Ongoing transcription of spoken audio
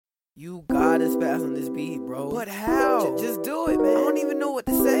You gotta spaz on this beat, bro. But how? Just do it, man. I don't even know what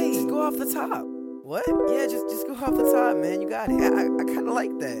to say. Just go off the top. What? Yeah, just go off the top, man. You got it. I kind of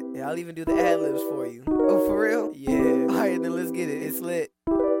like that. Yeah, I'll even do the ad-libs for you. Oh, for real? Yeah. All right, then let's get it. It's lit.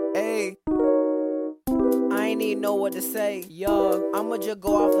 Hey. I ain't even know what to say. Yo, I'ma just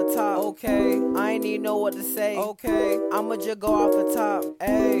go off the top. okay. I ain't even know what to say. Okay. I'ma just go off the top.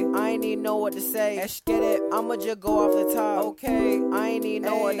 Hey. I ain't even know what to say. Let's get it. I'ma just go off the top. Okay. I ain't even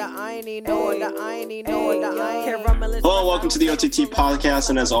know what the I ain't even know what the I ain't even know what the I ain't. Hello, welcome to the OTT podcast,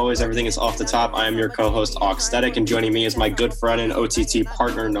 and as always, everything is off the top. I am your co-host, Aesthetic, and joining me is my good friend and OTT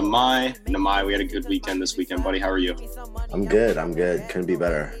partner, Nimai. Nimai, we had a good weekend this weekend, buddy. How are you? I'm good. Couldn't be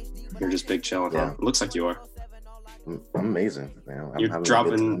better. You're just big chilling, huh? It looks like you are. I'm amazing. I'm you're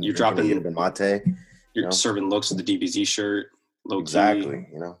dropping the mate. You're serving looks with the DBZ shirt. Low-key. Exactly.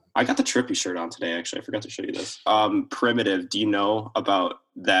 I got the Trippie shirt on today. Actually, I forgot to show you this. Primitive. Do you know about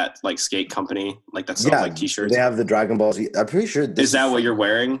that like skate company like that sells like t-shirts? They have the Dragon Ball Z. I'm pretty sure. Is that what you're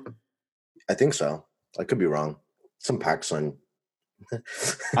wearing? I think so. I could be wrong. Some PacSun.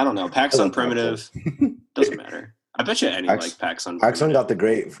 I don't know. PacSun Primitive doesn't matter. I bet you any like PacSun. PacSun got the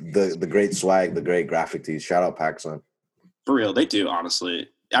great swag, the great graphic tees. Shout out PacSun. For real, they do. Honestly,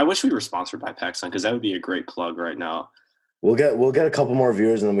 I wish we were sponsored by PacSun because that would be a great plug right now. We'll get a couple more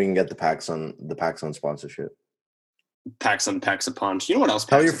viewers and then we can get the PacSun sponsorship. PacSun packs a punch. You know what else?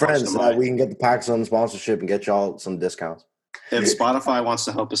 Tell your friends that we can get the PacSun sponsorship and get y'all some discounts. If Spotify wants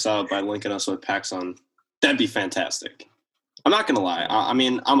to help us out by linking us with PacSun, that'd be fantastic. I'm not gonna lie. I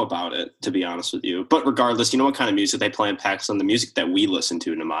mean, I'm about it, to be honest with you. But regardless, you know what kind of music they play in PacSun? The music that we listen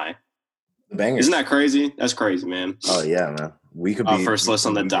to, Nimai. The bangers. Isn't that crazy? That's crazy, man. Oh yeah, man. We could be first list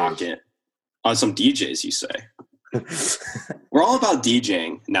on the docket. On some DJs, you say. We're all about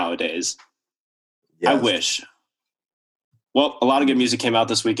DJing nowadays. Yes. I wish. Well, a lot of good music came out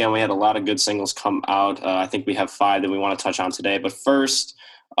this weekend. We had a lot of good singles come out. I think we have 5 that we want to touch on today. But first,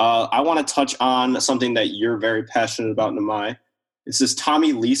 I want to touch on something that you're very passionate about, Nimai. It's this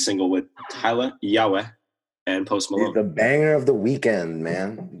Tommy Lee single with Tyla Yaweh and Post Malone. The banger of the weekend,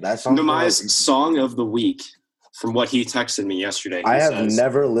 man. That's Nimai's song of the week, from what he texted me yesterday. I have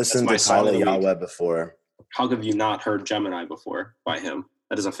never listened to Tyla Yaweh before. How have you not heard Gemini before by him?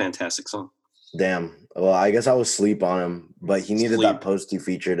 That is a fantastic song. Damn. Well, I guess I was asleep on him, but he needed that Posty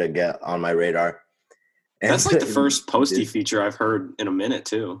feature to get on my radar. And that's like the first Posty feature I've heard in a minute,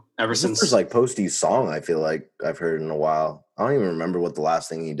 too. Ever since the first like Posty's song I feel like I've heard in a while. I don't even remember what the last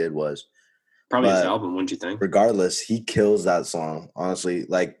thing he did was. Probably his album, wouldn't you think? Regardless, he kills that song, honestly.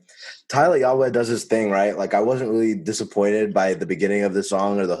 Like, Tyla Yaweh does his thing, right? Like, I wasn't really disappointed by the beginning of the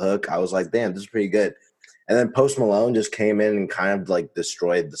song or the hook. I was like, damn, this is pretty good. And then Post Malone just came in and kind of like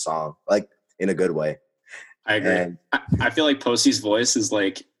destroyed the song, like in a good way. I agree. And I feel like Posty's voice is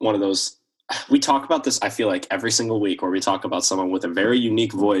like one of those. We talk about this, I feel like, every single week where we talk about someone with a very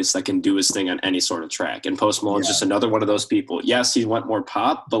unique voice that can do his thing on any sort of track. And Post Malone's just another one of those people. Yes, he went more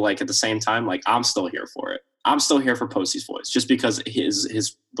pop, but like at the same time, like I'm still here for it. I'm still here for Posty's voice just because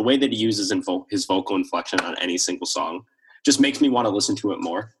the way that he uses his vocal inflection on any single song just makes me want to listen to it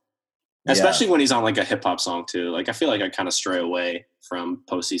more. Especially when he's on like a hip hop song too. Like I feel like I kind of stray away from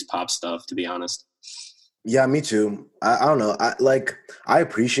Posty's pop stuff, to be honest. Yeah, me too. I don't know. I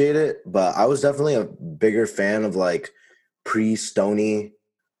appreciate it, but I was definitely a bigger fan of like pre-Stoney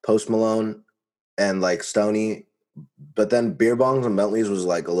Post Malone and like Stoney. But then Beer Bongs and Bentleys was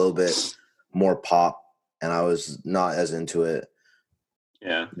like a little bit more pop, and I was not as into it.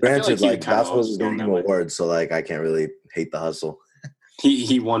 Yeah. Granted, like that's what was getting him awards, so like I can't really hate the hustle.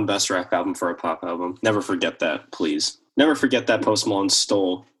 He won Best Rap Album for a pop album. Never forget that, please. Never forget that Post Malone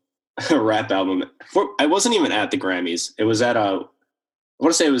stole a rap album. I wasn't even at the Grammys. It was at I want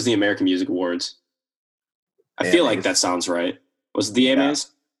to say it was the American Music Awards. I feel like that sounds right. Was it the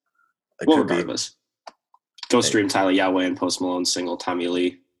AMAs? Well, regardless. Go stream Tyla Yaweh and Post Malone's single, Tommy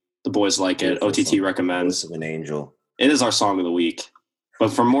Lee. The boys like it. OTT recommends. An angel. It is our song of the week.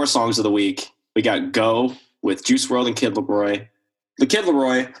 But for more songs of the week, we got Go with Juice WRLD and Kid Laroi. The Kid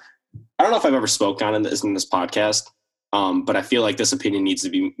Laroi, I don't know if I've ever spoken on this in this podcast, but I feel like this opinion needs to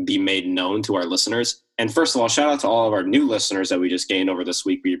be made known to our listeners. And first of all, shout out to all of our new listeners that we just gained over this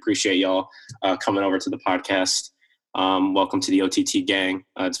week. We appreciate y'all coming over to the podcast. Welcome to the OTT gang.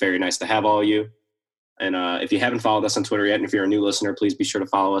 It's very nice to have all of you. And if you haven't followed us on Twitter yet, and if you're a new listener, please be sure to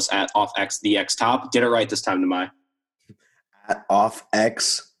follow us at OffXTheXTop. Get it right this time, Nimai. At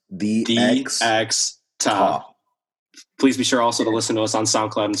OffXTheXTop. Please be sure also to listen to us on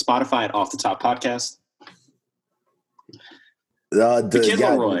SoundCloud and Spotify at Off the Top Podcast. The Kid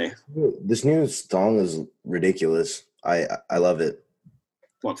Laroi. This new song is ridiculous. I love it.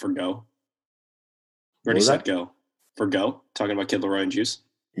 What, for Go? What Already was said that? Go. For Go? Talking about Kid Laroi and Juice?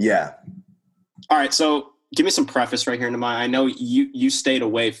 Yeah. All right, so give me some preface right here, Nimai. I know you stayed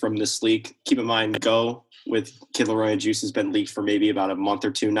away from this leak. Keep in mind, Go with Kid Laroi and Juice has been leaked for maybe about a month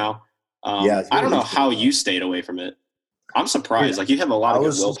or two now. Yeah, it's I been don't know leaked for a how while. you stayed away from it. I'm surprised. Dude, Like, you have a lot I of good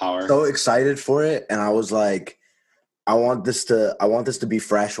was willpower. so excited for it, and I was like, I want this to be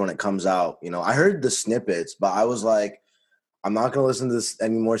fresh when it comes out. You know, I heard the snippets, but I was like, I'm not gonna listen to this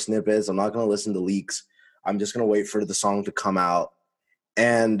any more snippets. I'm not gonna listen to leaks. I'm just gonna wait for the song to come out.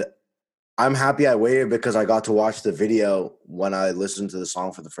 And I'm happy I waited because I got to watch the video when I listened to the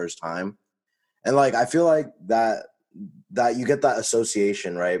song for the first time. And like I feel like that you get that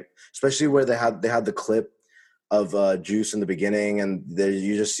association, right? Especially where they had the clip of Juice in the beginning, and there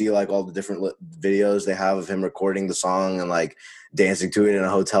you just see like all the different videos they have of him recording the song and like dancing to it in a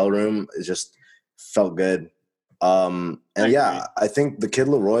hotel room. It just felt good. And yeah, I think the Kid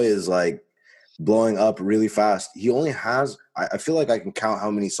Laroi is like blowing up really fast. He only has I feel like I can count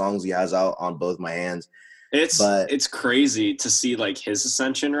how many songs he has out on both my hands. But It's crazy to see like his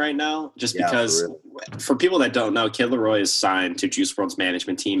ascension right now, just yeah, because for real. for people that don't know, Kid Laroi is signed to Juice WRLD's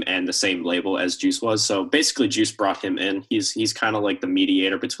management team and the same label as Juice was. So basically, Juice brought him in. He's kind of like the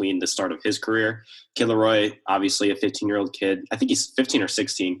mediator between the start of his career. Kid Laroi, obviously a 15-year-old kid. I think he's 15 or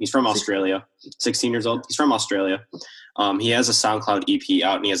 16. He's from Australia. 16 years old. He's from Australia. He has a SoundCloud EP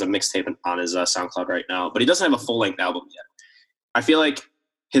out, and he has a mixtape on his SoundCloud right now. But he doesn't have a full-length album yet. I feel like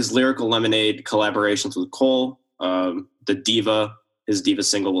his Lyrical Lemonade collaborations with Cole, his Diva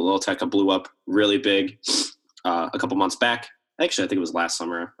single with Lil Tecca blew up really big a couple months back. Actually, I think it was last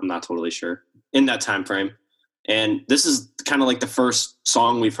summer. I'm not totally sure. In that time frame. And this is kind of like the first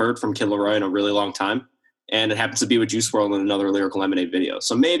song we've heard from Kid Laroi in a really long time. And it happens to be with Juice WRLD in another Lyrical Lemonade video.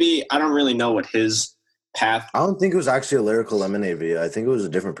 So maybe, I don't really know what his path. I don't think it was actually a Lyrical Lemonade video. I think it was a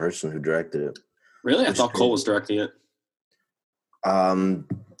different person who directed it. Really? I thought Cole was directing it.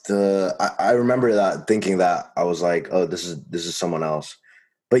 I remember that thinking that I was like, oh, this is someone else.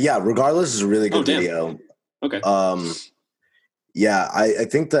 But yeah, regardless, is a really good video. Okay. Yeah, I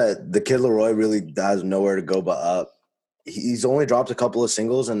think that the Kid Laroi really has nowhere to go but up. He's only dropped a couple of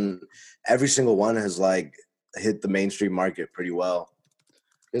singles, and every single one has like hit the mainstream market pretty well.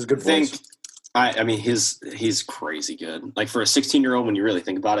 He has a good voice. I mean, he's crazy good. Like for a 16-year-old, when you really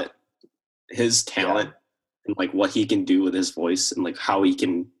think about it, his talent and like what he can do with his voice and like how he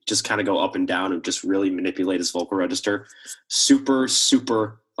can just kind of go up and down and just really manipulate his vocal register super,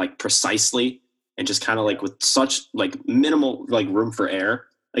 super like precisely and just kind of like with such like minimal like room for error.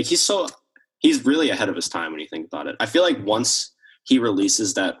 Like he's really ahead of his time when you think about it. I feel like once he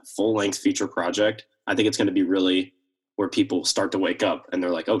releases that full length feature project, I think it's going to be really where people start to wake up and they're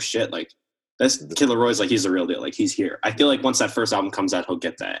like, oh shit, like this Kid Laroi's like, he's the real deal. Like he's here. I feel like once that first album comes out, he'll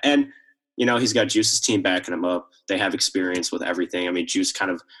get that. And you know, he's got Juice's team backing him up. They have experience with everything. I mean, Juice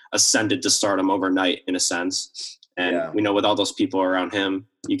kind of ascended to stardom overnight in a sense. And we know with all those people around him,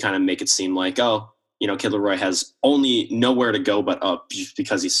 you kind of make it seem like, oh, you know, Kid Laroi has only nowhere to go but up just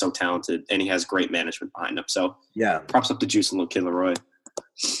because he's so talented and he has great management behind him. So yeah, props up to Juice and little Kid Laroi.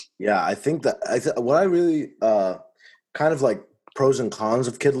 Yeah, I think that what I really kind of like pros and cons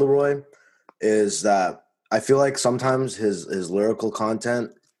of Kid Laroi is that I feel like sometimes his lyrical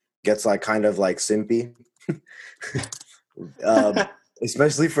content gets like kind of like simpy.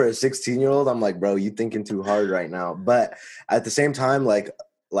 Especially for a 16-year-old, I'm like, bro, you thinking too hard right now. But at the same time, like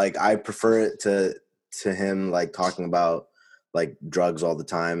I prefer it to him like talking about like drugs all the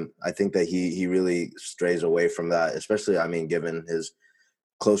time. I think that he really strays away from that, especially I mean, given his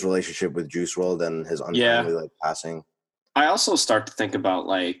close relationship with Juice WRLD and his untimely like passing. I also start to think about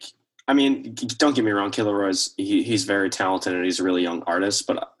like, I mean, don't get me wrong, Kid Laroi's he's very talented and he's a really young artist,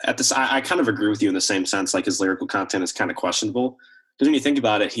 but at this, I kind of agree with you in the same sense. Like his lyrical content is kind of questionable because when you think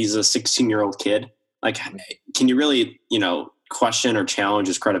about it, he's a 16-year-old kid. Like, can you really, you know, question or challenge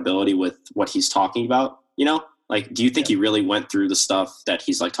his credibility with what he's talking about? You know, like, do you think he really went through the stuff that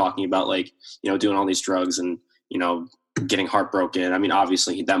he's like talking about, like, you know, doing all these drugs and, you know, getting heartbroken? I mean,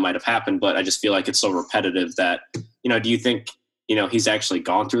 obviously that might have happened, but I just feel like it's so repetitive that, you know, do you think, you know, he's actually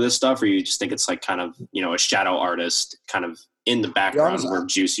gone through this stuff, or you just think it's like kind of, you know, a shadow artist kind of in the background where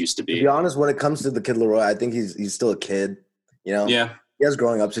Juice used to be? To be honest, when it comes to the Kid Laroi, I think he's still a kid, you know? Yeah. He has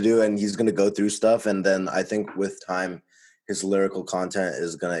growing up to do, and he's going to go through stuff. And then I think with time, his lyrical content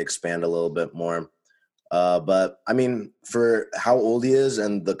is going to expand a little bit more. But I mean, for how old he is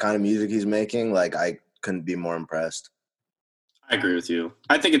and the kind of music he's making, like I couldn't be more impressed. I agree with you.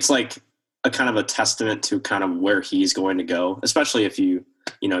 I think it's like a kind of a testament to kind of where he's going to go, especially if you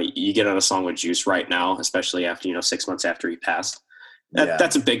know, you get on a song with Juice right now, especially after, you know, 6 months after he passed.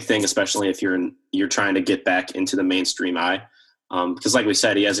 That's a big thing, especially if you're trying to get back into the mainstream eye. Because like we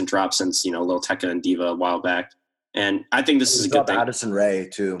said, he hasn't dropped since, Lil Tecca and Diva a while back. And I think this is a good thing. Addison Rae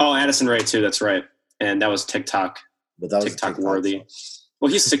too. Oh, Addison Rae too. That's right. And that was TikTok. But that was TikTok worthy.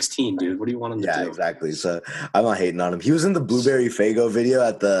 Well, he's 16, dude. What do you want him to do? Yeah, exactly. So I'm not hating on him. He was in the Blueberry Fago video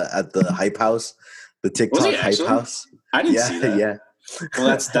at the Hype House, the TikTok Hype House. I didn't see that. Yeah.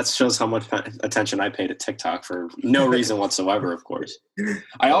 Well, that shows how much attention I pay to TikTok for no reason whatsoever, of course.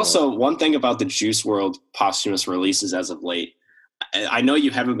 One thing about the Juice WRLD posthumous releases as of late, I know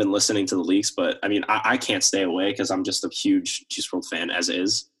you haven't been listening to the leaks, but I mean, I can't stay away because I'm just a huge Juice WRLD fan as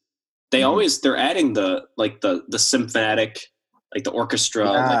is. They're adding the symphonic, like the orchestra,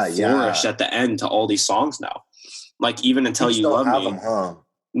 flourish at the end to all these songs now. Like even Until You Love Me. Them, huh?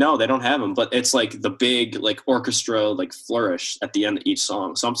 No, they don't have them, but it's like the big like orchestra like flourish at the end of each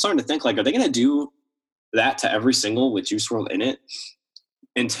song. So I'm starting to think like, are they going to do that to every single with Juice WRLD in it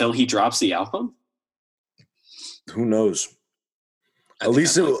until he drops the album? Who knows? At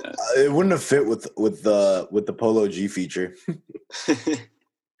least it wouldn't have fit with the Polo G feature.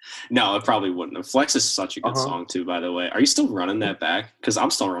 No, it probably wouldn't have. Flex is such a good song too, by the way. Are you still running that back? Because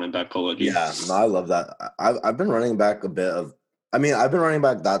I'm still running back Polo G. Yeah, no, I love that. I've been running back I've been running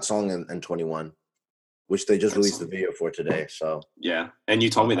back that song in 21, which they just released the video for today. So yeah, and you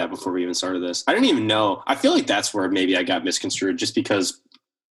told me that before we even started this. I didn't even know. I feel like that's where maybe I got misconstrued, just because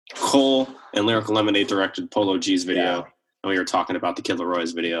Cole and Lyrical Lemonade directed Polo G's video, and we were talking about the Kid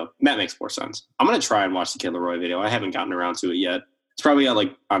Laroi's video. That makes more sense. I'm gonna try and watch the Kid Laroi video. I haven't gotten around to it yet. It's probably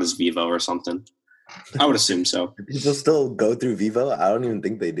on his Vivo or something. I would assume so. People still go through Vivo? I don't even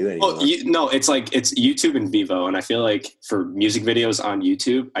think they do anymore. Well, it's YouTube and Vivo, and I feel like for music videos on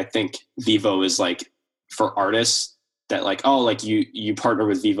YouTube, I think Vivo is like for artists that like, you partner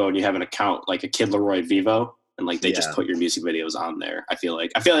with Vivo and you have an account like a Kid Laroi Vivo, and like they just put your music videos on there. I feel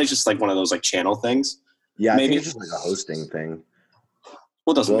like it's just like one of those like channel things. Yeah, maybe it's just like a hosting thing.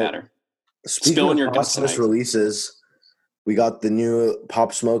 Well, it doesn't matter. Speaking of posthumous releases, we got the new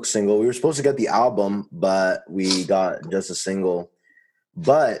Pop Smoke single. We were supposed to get the album, but we got just a single.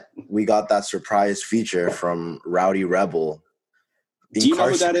 But we got that surprise feature from Rowdy Rebel. Do you know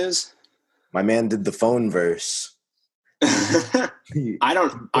who that is? My man did the phone verse. I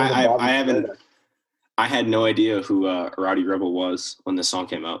had no idea who Rowdy Rebel was when this song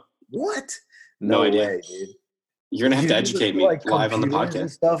came out. What? No idea. Way, dude. You're gonna have to educate me live on the podcast.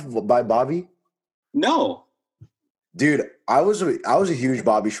 And stuff by Bobby? No. Dude, I was a huge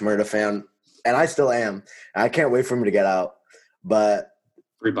Bobby Shmurda fan, and I still am. And I can't wait for him to get out. But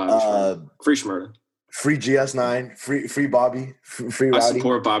free Bobby Shmurda. Free Shmurda. Free GS9. Free Bobby. Free Rowdy. I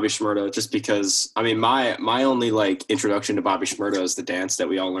support Bobby Shmurda just because my only like introduction to Bobby Shmurda is the dance that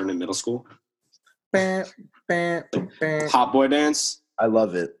we all learned in middle school. Hot boy dance. I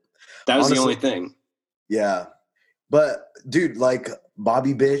love it. That was honestly the only thing. Yeah. But dude, like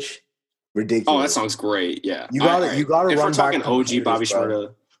Bobby Bitch. Ridiculous. Oh, that song's great. Yeah, you got to run if we're back talking OG Bobby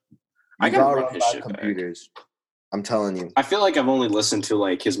Shmurda, I gotta run his shit computers. Back. I'm telling you. I feel like I've only listened to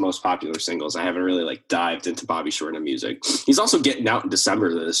like his most popular singles. I haven't really like dived into Bobby Shmurda music. He's also getting out in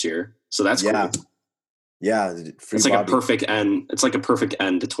December this year, so that's cool. Yeah, it's like Bobby. A perfect end. It's like a perfect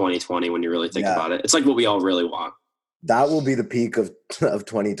end to 2020 when you really think about it. It's like what we all really want. That will be the peak of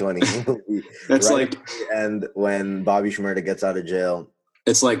 2020. That's right and when Bobby Shmurda gets out of jail.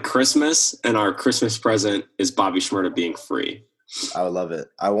 It's like Christmas, and our Christmas present is Bobby Shmurda being free. I would love it.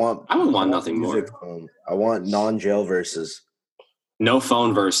 I would want nothing more. I want non-jail verses. No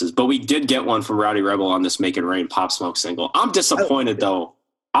phone verses, but we did get one from Rowdy Rebel on this Make It Rain Pop Smoke single. I'm disappointed, though.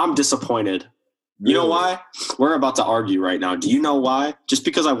 I'm disappointed. Really? You know why? We're about to argue right now. Do you know why? Just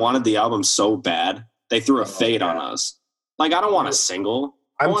because I wanted the album so bad, they threw a fade on us. Like, I don't want a single.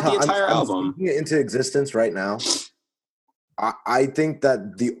 I want the entire album. I'm speaking it into existence right now. I think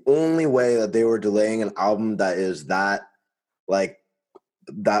that the only way that they were delaying an album that is that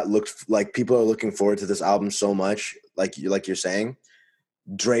looks like people are looking forward to this album so much, like you're saying,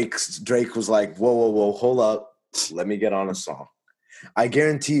 Drake was like, whoa, hold up, let me get on a song. I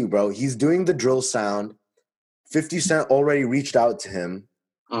guarantee you, bro, he's doing the drill sound. 50 Cent already reached out to him.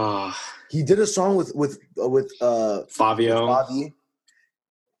 He did a song with Fabio. Bobby,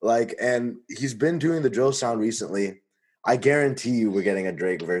 and he's been doing the drill sound recently. I guarantee you we're getting a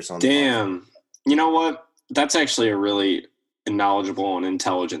Drake verse on the Damn. You know what? That's actually a really knowledgeable and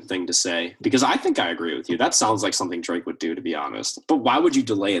intelligent thing to say, because I think I agree with you. That sounds like something Drake would do, to be honest. But why would you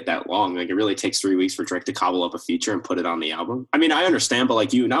delay it that long? Like, it really takes 3 weeks for Drake to cobble up a feature and put it on the album. I mean, I understand, but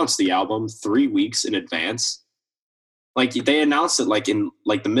like, you announced the album 3 weeks in advance. Like, they announced it like in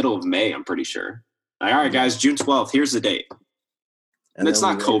like the middle of May, I'm pretty sure. Like, all right, guys, June 12th, here's the date. And it's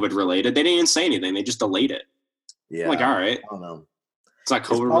then not COVID related. They didn't even say anything. They just delayed it. Yeah. I'm like, all right. I don't know. It's not It's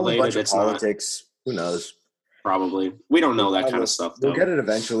COVID probably a bunch related. of It's politics. Who knows? not probably. We don't know that kind of Regardless, stuff, we'll though. get it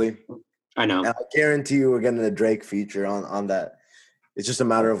eventually. I know. And I guarantee you we're getting a Drake feature on that. It's just a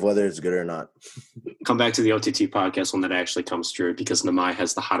matter of whether it's good or not. Come back to the OTT podcast when that actually comes true, because Nimai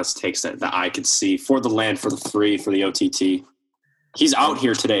has the hottest takes that I could see for the land, for the free, for the OTT. He's out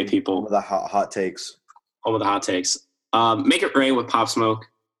here today, people. Some of the hot takes. Over the hot takes. Make It Rain with Pop Smoke.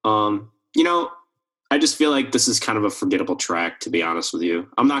 I just feel like this is kind of a forgettable track, to be honest with you.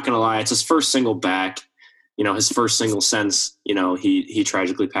 I'm not going to lie. It's his first single back. His first single since, he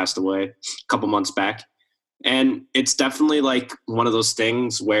tragically passed away a couple months back. And it's definitely like one of those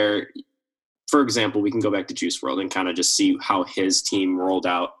things where, for example, we can go back to Juice WRLD and kind of just see how his team rolled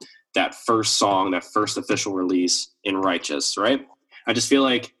out that first song, that first official release in Righteous, right? I just feel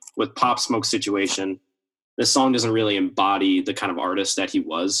like with Pop Smoke's situation, this song doesn't really embody the kind of artist that he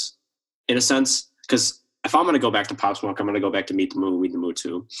was, in a sense. Because if I'm going to go back to Pop Smoke, I'm going to go back to Meet the Moo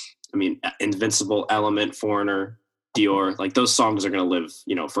too. I mean, Invincible, Element, Foreigner, Dior, like those songs are going to live,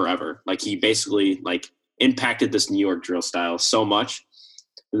 forever. Like he basically impacted this New York drill style so much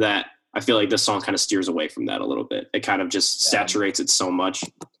that I feel like this song kind of steers away from that a little bit. It kind of just saturates it so much.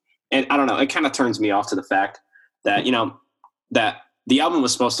 And I don't know, it kind of turns me off to the fact that, that the album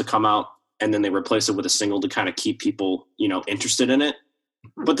was supposed to come out and then they replaced it with a single to kind of keep people, interested in it.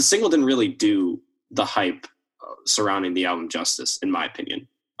 But the single didn't really do the hype surrounding the album justice, in my opinion.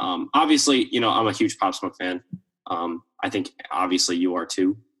 Obviously, I'm a huge Pop Smoke fan. I think obviously you are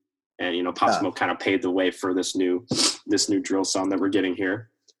too. And, Pop Smoke kind of paved the way for this new drill sound that we're getting here.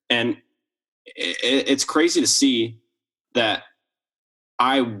 And it's crazy to see that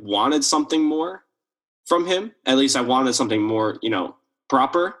I wanted something more from him. At least I wanted something more,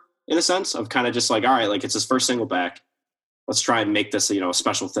 proper in a sense of kind of just like, all right, like it's his first single back. Let's try and make this, a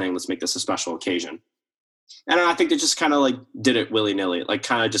special thing. Let's make this a special occasion. And I think they just kind of did it willy-nilly,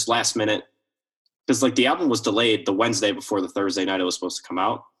 kind of just last minute. Because the album was delayed the Wednesday before the Thursday night it was supposed to come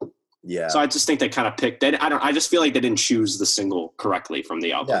out. Yeah. So I just think they kind of picked it. I just feel like they didn't choose the single correctly from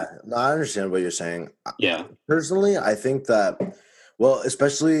the album. Yeah, no, I understand what you're saying. Yeah. Personally, I think that,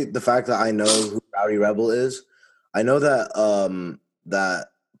 especially the fact that I know who Rowdy Rebel is. I know that that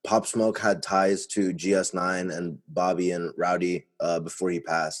Pop Smoke had ties to GS9 and Bobby and Rowdy before he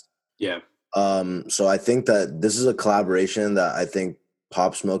passed. Yeah. So I think that this is a collaboration that I think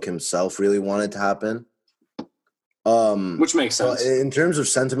Pop Smoke himself really wanted to happen. Which makes sense. In terms of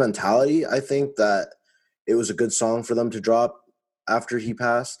sentimentality, I think that it was a good song for them to drop after he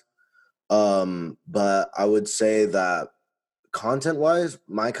passed. But I would say that content-wise,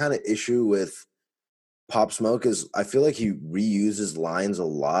 my kind of issue with Pop Smoke is I feel like he reuses lines a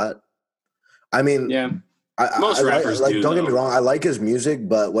lot. I mean, yeah, most rappers do. Don't get me wrong, I like his music,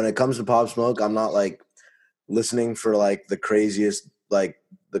 but when it comes to Pop Smoke, I'm not listening for the craziest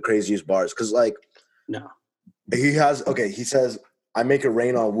bars because no. He says, I make it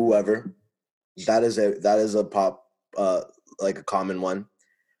rain on whoever. That is a pop, a common one.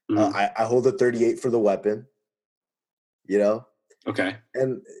 Mm-hmm. I hold a 38 for the weapon, Okay.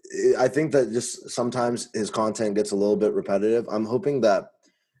 And I think that just sometimes his content gets a little bit repetitive. I'm hoping that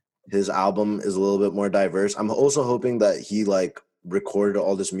his album is a little bit more diverse. I'm also hoping that he recorded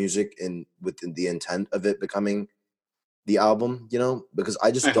all this music with the intent of it becoming the album, because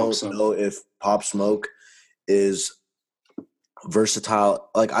I don't know if Pop Smoke is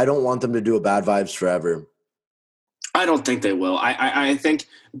versatile. I don't want them to do a Bad Vibes Forever. I don't think they will. I think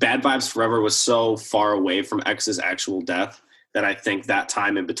Bad Vibes Forever was so far away from X's actual death that I think that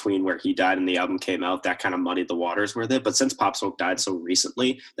time in between where he died and the album came out, that kind of muddied the waters with it. But since Pop Smoke died so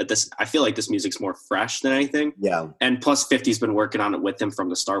recently, I feel like this music's more fresh than anything. Yeah. And plus 50's been working on it with him from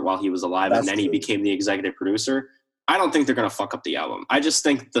the start while he was alive. That's and then true. He became the executive producer. I don't think they're going to fuck up the album. I just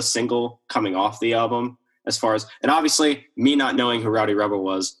think the single coming off the album, as far as, and obviously me not knowing who Rowdy Rebel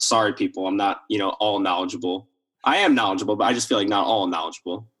was, sorry people, I'm not, all knowledgeable. I am knowledgeable, but I just feel like not all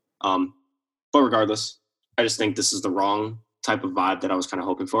knowledgeable. But regardless, I just think this is the wrong type of vibe that I was kind of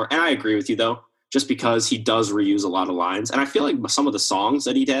hoping for. And I agree with you though, just because he does reuse a lot of lines. And I feel like some of the songs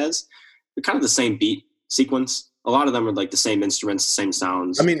that he has, they're kind of the same beat sequence. A lot of them are the same instruments, the same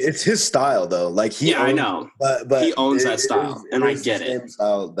sounds. I mean, it's his style though. I know, but he owns that style, and I get it. Same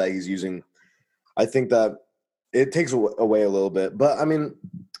style that he's using. I think that it takes away a little bit, but I mean,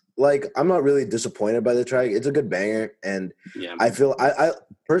 I'm not really disappointed by the track. It's a good banger, and yeah. I feel I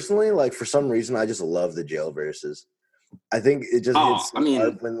personally for some reason I just love the jail verses. I think it just hits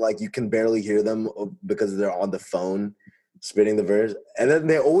hard when you can barely hear them because they're on the phone spitting the verse, and then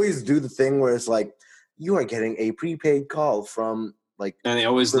they always do the thing where it's you are getting a prepaid call from Like, And they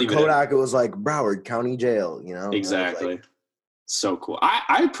always for leave Kodak, it was like Broward County Jail, you know? Exactly. Like, so cool.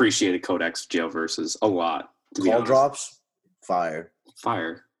 I appreciated Kodak's jail verses a lot. To be call honest. drops, fire.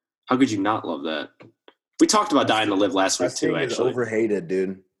 Fire. How could you not love that? We talked about Dying to Live last week too, Testing is actually. overhated,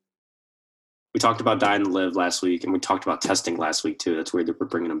 dude. We talked about Dying to Live last week, and we talked about Testing last week too. That's weird that we're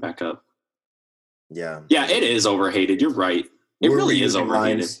bringing them back up. Yeah. Yeah, it is overhated. You're right. It really is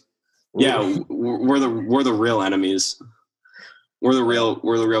overhated. Lines. Yeah, we're the real enemies. We're the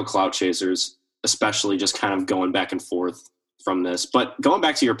real clout chasers, especially just kind of going back and forth from this. But going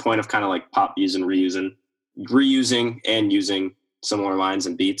back to your point of kind of like pop using, reusing and using similar lines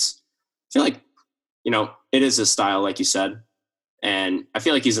and beats, I feel like, it is his style, like you said. And I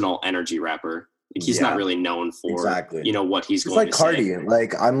feel like he's an all energy rapper. Like he's not really known for what he's going to say. It's like Cardi.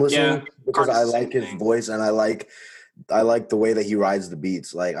 Like I'm listening because I like his voice and I like the way that he rides the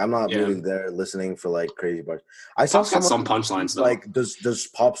beats. Like I'm not really there listening for like crazy bars. I saw some punchlines though. Like does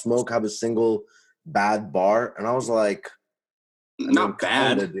Pop Smoke have a single bad bar? And I was like, not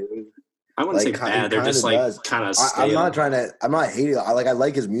bad. Kinda, dude. I wouldn't say bad. They're just like kind of stale. I'm not hating. I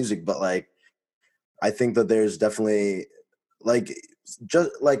like his music, but like I think that there's definitely like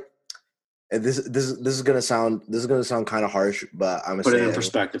just like this is gonna sound kind of harsh, but I'm gonna put it in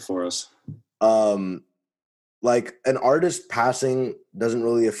perspective for us. Like an artist passing doesn't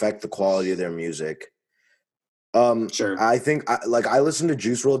really affect the quality of their music. Sure. I think I listened to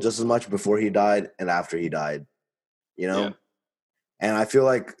Juice WRLD just as much before he died and after he died, and I feel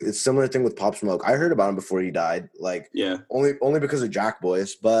like it's a similar thing with Pop Smoke. I heard about him before he died, only because of Jack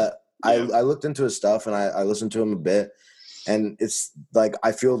Boys, but I looked into his stuff and I listened to him a bit. And it's like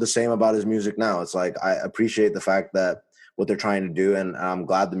I feel the same about his music now. It's like I appreciate the fact that what they're trying to do, and I'm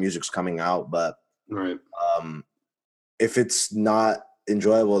glad the music's coming out. But if it's not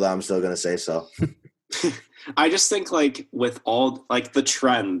enjoyable, then I'm still gonna say so. I just think like with all like the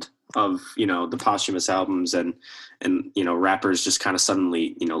trend of the posthumous albums and rappers just kind of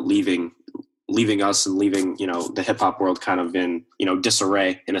suddenly leaving us and leaving the hip hop world kind of in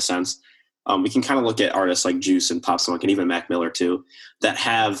disarray in a sense. We can kind of look at artists like Juice and Pop Smoke and even Mac Miller too, that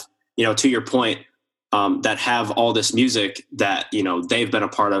have, to your point, that have all this music that, they've been a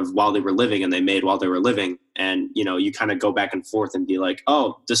part of while they were living and they made while they were living. And, you kind of go back and forth and be like,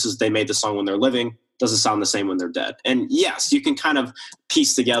 oh, they made the song when they're living. Doesn't sound the same when they're dead. And yes, you can kind of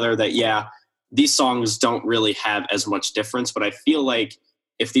piece together that, these songs don't really have as much difference, but I feel like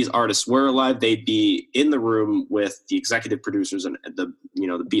if these artists were alive, they'd be in the room with the executive producers and the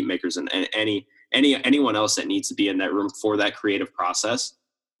beat makers and anyone else that needs to be in that room for that creative process.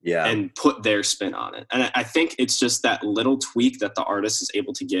 Yeah. And put their spin on it. And I think it's just that little tweak that the artist is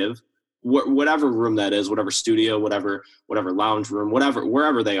able to give, whatever room that is, whatever studio, whatever lounge room,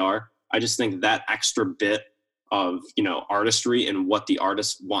 wherever they are. I just think that extra bit of, artistry and what the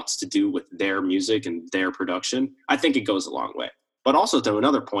artist wants to do with their music and their production, I think it goes a long way. But also to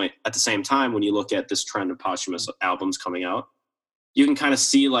another point, at the same time, when you look at this trend of posthumous albums coming out, you can kind of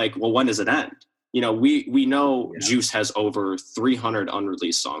see like, well, when does it end? We know Juice has over 300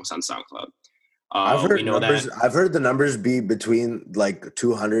 unreleased songs on SoundCloud. I've heard the numbers be between like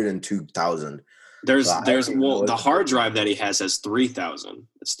 200 and 2,000. The hard drive that he has 3,000.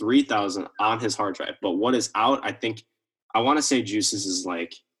 It's 3,000 on his hard drive. But what is out, I want to say Juice's is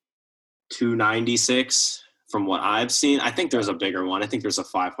like 296. From what I've seen, I think there's a bigger one. I think there's a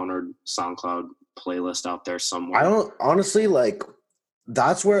 500 SoundCloud playlist out there somewhere. I don't honestly like.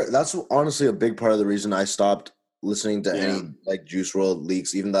 That's honestly a big part of the reason I stopped listening to any like Juice WRLD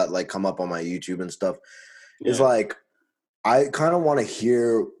leaks, even that like come up on my YouTube and stuff. Is like I kind of want to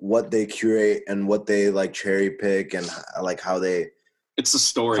hear what they curate and what they like cherry pick and like how they. It's the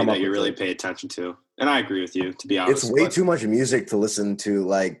story that you really pay attention to. And I agree with you, to be honest. It's way too much music to listen to,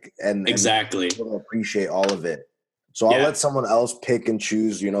 like, and exactly appreciate all of it. So I'll let someone else pick and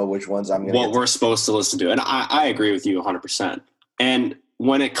choose, which ones I'm going to. What we're supposed to listen to. And I agree with you 100%. And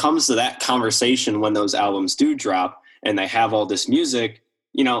when it comes to that conversation, when those albums do drop and they have all this music,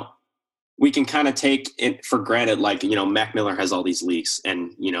 we can kind of take it for granted. Like, Mac Miller has all these leaks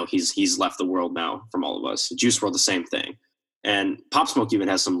and, he's left the world now from all of us. Juice WRLD, the same thing. And Pop Smoke even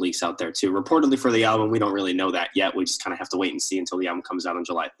has some leaks out there too. Reportedly for the album, we don't really know that yet. We just kind of have to wait and see until the album comes out on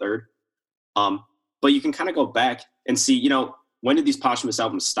July 3rd. But you can kind of go back and see, when did these posthumous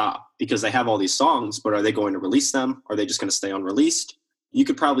albums stop? Because they have all these songs, but are they going to release them? Are they just going to stay unreleased? You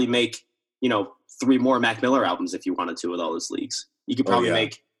could probably make, 3 more Mac Miller albums if you wanted to with all those leaks. You could probably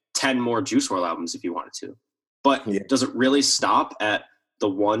make 10 more Juice WRLD albums if you wanted to. But does it really stop at the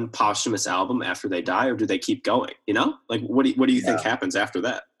one posthumous album after they die, or do they keep going? You know, like what do you think happens after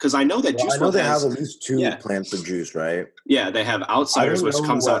that? Because I know that Well, Juice I know WRLD they has have at least two planned for Juice, right? Yeah, they have Outsiders, which know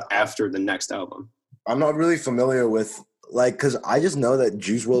comes out after the next album. I'm not really familiar with like, because I just know that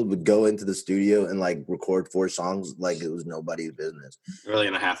Juice WRLD would go into the studio and like record 4 songs like it was nobody's business. Really,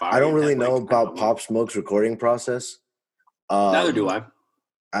 in a half hour. I don't really know about Pop Smoke's recording process. Neither do I.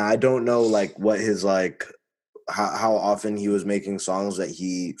 I don't know like what his like how often he was making songs that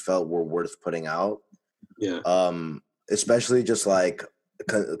he felt were worth putting out. Yeah. Especially just like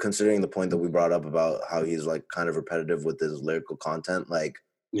considering the point that we brought up about how he's like kind of repetitive with his lyrical content. Like,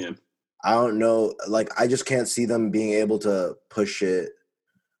 yeah, I don't know. Like, I just can't see them being able to push his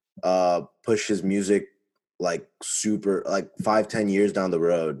music like super like 5-10 years down the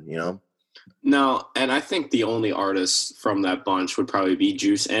road, you know? No, and I think the only artists from that bunch would probably be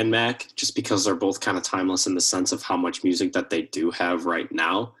Juice and Mac, just because they're both kind of timeless in the sense of how much music that they do have right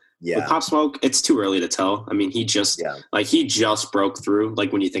now. Yeah. With Pop Smoke, it's too early to tell. I mean, he just broke through.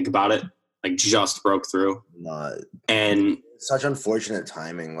 Like when you think about it, like just broke through. And such unfortunate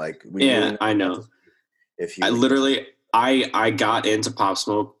timing. Like I know. If he I got into Pop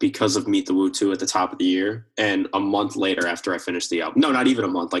Smoke because of Meet the Woo 2 at the top of the year, and a month later after I finished the album, no, not even a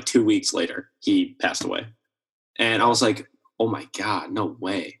month, like 2 weeks later, he passed away. And I was like, oh my God, no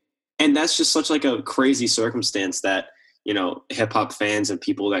way. And that's just such like a crazy circumstance that, you know, hip hop fans and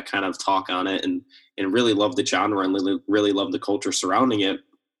people that kind of talk on it and really love the genre and really love the culture surrounding it.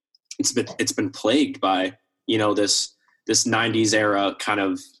 It's been plagued by, you know, this 90s era kind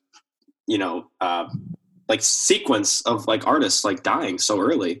of, you know, like sequence of like artists like dying so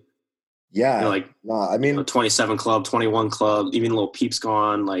early. Yeah. You know, like, I mean, 27 Club, 21 Club, even Lil Peep's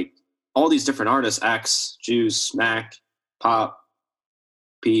gone, like all these different artists, X, Juice, Mac, Pop,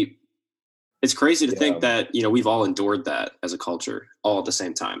 Peep. It's crazy to think that, you know, we've all endured that as a culture all at the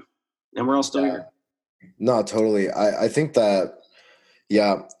same time. And we're all still here. No, totally. I think that,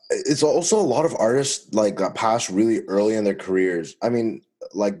 it's also a lot of artists like that passed really early in their careers. I mean,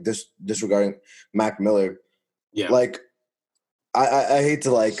 like disregarding Mac Miller. Yeah. Like, I hate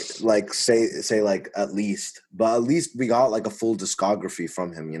to like say like at least we got like a full discography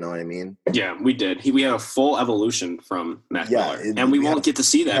from him. You know what I mean? Yeah, we did. We had a full evolution from Mac Miller, and we won't get to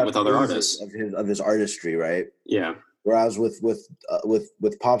see that with other artists of his artistry, right? Yeah. Whereas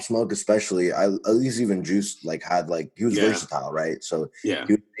with Pop Smoke especially, at least even Juice like had like he was versatile, right? So he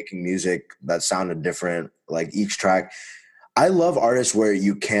was making music that sounded different. Like each track. I love artists where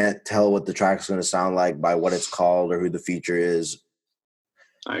you can't tell what the track's going to sound like by what it's called or who the feature is.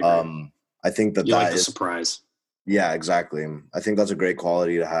 I agree. I think that you like the surprise. Yeah, exactly. I think that's a great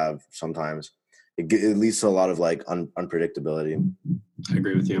quality to have sometimes. It leads to a lot of like unpredictability. I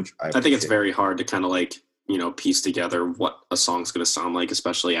agree with you. I think it's very hard to kind of like, you know, piece together what a song's going to sound like,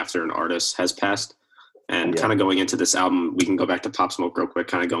 especially after an artist has passed. And kind of going into this album, we can go back to Pop Smoke real quick,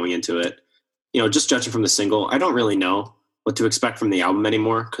 kind of going into it. You know, just judging from the single, I don't really know what to expect from the album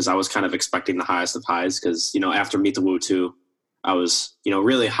anymore, because I was kind of expecting the highest of highs, because, you know, after Meet the Woo 2, I was, you know,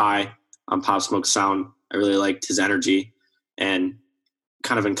 really high on Pop Smoke's sound. I really liked his energy and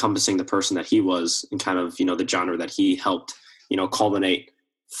kind of encompassing the person that he was and kind of, you know, the genre that he helped, you know, culminate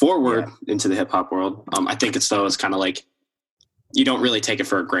forward into the hip hop world. I think it's kind of like, you don't really take it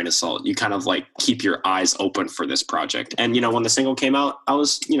for a grain of salt. You kind of like keep your eyes open for this project. And, you know, when the single came out, I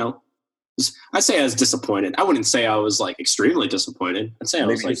was, you know, I'd say I was disappointed. I wouldn't say I was like extremely disappointed. I'd say I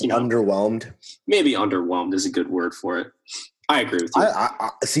was like, you know, underwhelmed. Maybe underwhelmed is a good word for it. I agree with you. I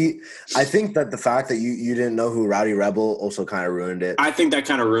see. I think that the fact that you didn't know who Rowdy Rebel also kind of ruined it. I think that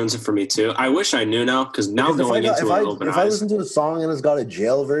kind of ruins it for me too. I wish I knew now, because now going into it open eyes. If I listen to a song and it's got a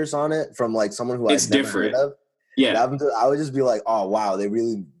jail verse on it from like someone who I've never heard of, I would just be like, oh wow, they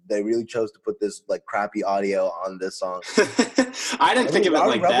really chose to put this like crappy audio on this song. I didn't think of it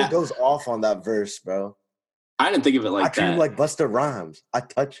like Rebel that. Goes off on that verse, bro. I didn't think of it like that. I treat him like Busta Rhymes. I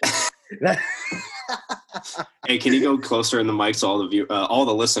touch it. Hey, can you go closer in the mic so all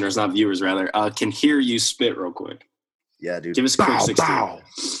the listeners, not viewers, rather, can hear you spit real quick? Yeah, dude. Give us a quick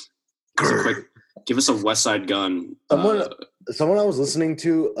 16. Give us a West Side Gun. Someone I was listening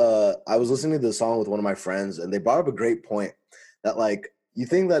to, I was listening to the song with one of my friends, and they brought up a great point that like, you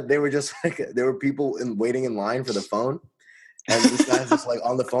think that they were just like, there were people waiting in line for the phone, and this guy's just like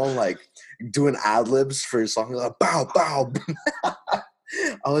on the phone, like doing ad libs for his song, like bow bow.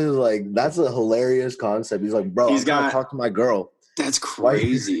 I was like, that's a hilarious concept. He's like, bro, I'm gonna talk to my girl. That's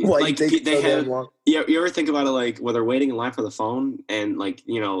crazy. Why like they have. You ever think about it, like where they're waiting in line for the phone, and like,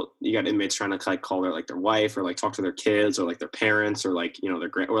 you know, you got inmates trying to like call their wife or like talk to their kids or like their parents or like, you know,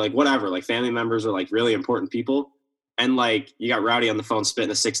 their or like whatever, like family members or like really important people. and like you got Rowdy on the phone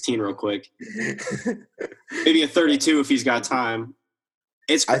spitting a 16 real quick, maybe a 32 if he's got time.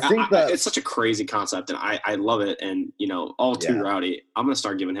 It's such a crazy concept, and I love it. And all too Rowdy. I'm gonna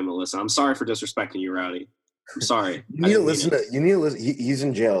start giving him a listen. I'm sorry for disrespecting you, Rowdy. I'm sorry. You need to listen. He's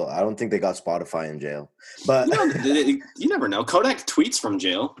in jail. I don't think they got Spotify in jail, but you never know. Kodak tweets from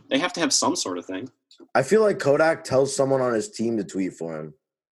jail. They have to have some sort of thing. I feel like Kodak tells someone on his team to tweet for him.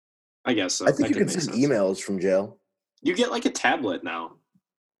 I guess so. I think you can send emails from jail. You get like a tablet now.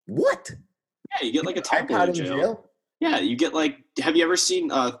 What? Yeah, you get like a tablet in jail. Yeah, you get like. Have you ever seen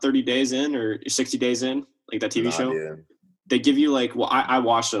 30 Days In or 60 Days In, like that TV show? Dude. They give you like. Well, I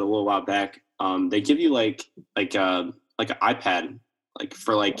watched it a little while back. They give you like an iPad, like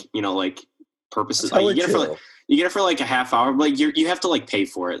for like purposes. Like, you get it for like a half hour. Like you have to like pay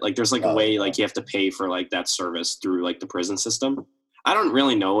for it. Like there's like a way like you have to pay for like that service through like the prison system. I don't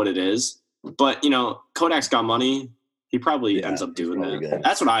really know what it is, but Kodak's got money. He probably ends up doing that. Good.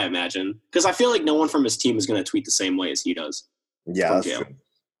 That's what I imagine. Because I feel like no one from his team is going to tweet the same way as he does. Yeah, that's true.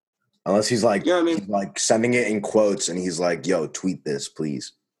 Unless he's like, he's like sending it in quotes and he's like, "Yo, tweet this,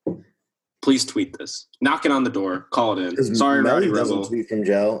 please. Please tweet this. Knock it on the door. Call it in." Sorry, Rowdy Rebel. Doesn't tweet from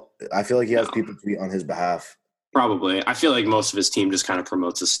jail. I feel like he has people tweet on his behalf. Probably. I feel like most of his team just kind of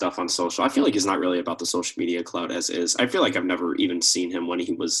promotes his stuff on social. I feel like he's not really about the social media clout as is. I feel like I've never even seen him when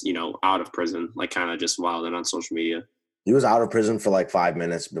he was, out of prison, like kind of just wilding on social media. He was out of prison for like 5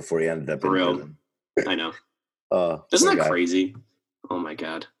 minutes before he ended up in prison. I know. Isn't that crazy? Oh my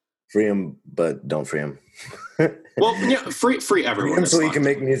God. Free him, but don't free him. Well, free everyone. Free him so he can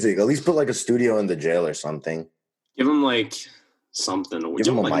make music. At least put like a studio in the jail or something. Give him like something. Give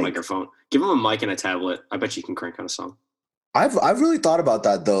him like a microphone. Give him a mic and a tablet. I bet you can crank out a song. I've really thought about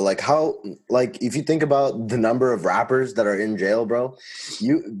that though. Like how, like if you think about the number of rappers that are in jail, bro,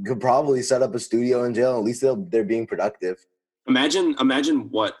 you could probably set up a studio in jail. At least they're being productive. Imagine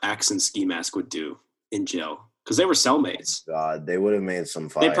what Axe and Ski Mask would do in jail because they were cellmates. God, they would have made some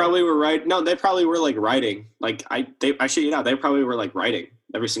fire. They probably were right. No, they probably were like writing. Like they probably were like writing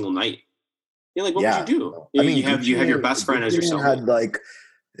every single night. You're like, what would you do? I mean, you have your best friend as your cellmate. Had like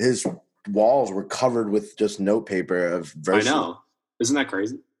his walls were covered with just note paper of verses. I know. Isn't that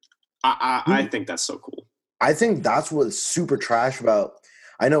crazy? I think that's so cool. I think that's what's super trash about.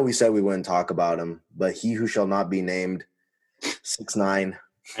 I know we said we wouldn't talk about him, but he who shall not be named, 6ix9ine.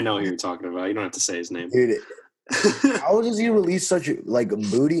 I know who you're talking about. You don't have to say his name. Dude, how does he release such like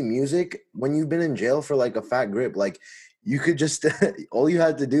booty music when you've been in jail for like a fat grip? Like you could just all you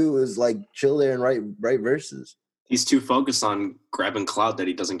had to do was like chill there and write verses. He's too focused on grabbing clout that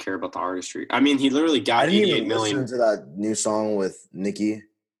he doesn't care about the artistry. I mean, he literally got 88 million. Listen to that new song with Nicki.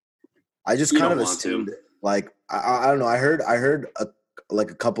 I just kind of assumed, like I don't know. I heard a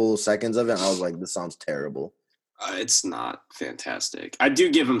couple seconds of it, and I was like, "This sounds terrible." It's not fantastic. I do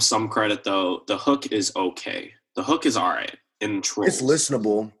give him some credit though. The hook is okay. The hook is all right. In Trolls, it's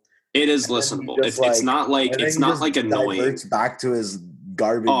listenable. It is listenable. It's not like annoying. It's back to his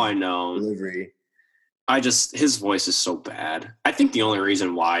garbage. Oh, I know. Delivery. His voice is so bad. I think the only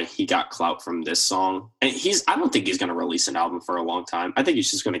reason why he got clout from this song, and I don't think he's going to release an album for a long time. I think he's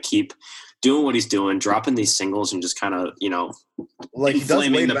just going to keep doing what he's doing, dropping these singles and just kind of, like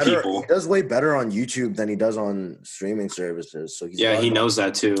inflaming the people. He does way better on YouTube than he does on streaming services. So he knows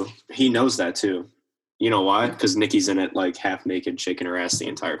that too. He knows that too. You know why? Because Nicki's in it like half naked, shaking her ass the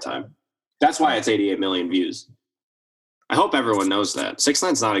entire time. That's why it's 88 million views. I hope everyone knows that.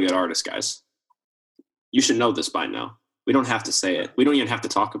 6ix9ine's not a good artist, guys. You should know this by now. We don't have to say it. We don't even have to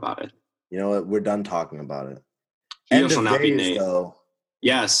talk about it. You know what? We're done talking about it. He shall not be named. Though,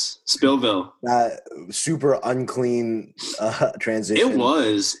 yes, Spillville. That super unclean transition. It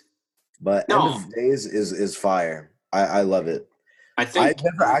was. But End of Days is fire. I love it. I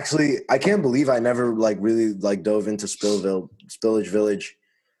can't believe I never like really like dove into Spillage Village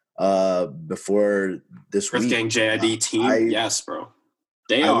before this week. Gang JID team. Yes, bro.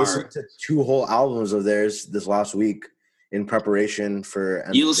 I listened to 2 whole albums of theirs this last week in preparation for.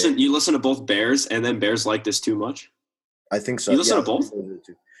 You listen to both Bears and then Bears Like This Too Much? I think so. You listen to both?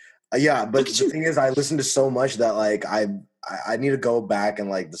 Yeah, but the thing is, I listened to so much that like I need to go back and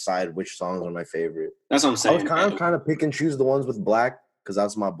like decide which songs are my favorite. That's what I'm saying. I was kind of pick and choose the ones with Black because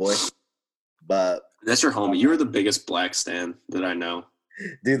that's my boy. But that's your homie. You're the biggest Black stan that I know,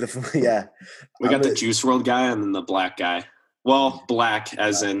 dude. We got the Juice WRLD guy and then the Black guy. Well, Black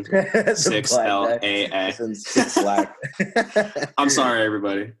as in 6LAA. 6 Black. I'm sorry,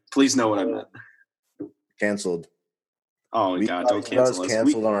 everybody. Please know what I meant. Canceled. Oh, God, don't cancel us.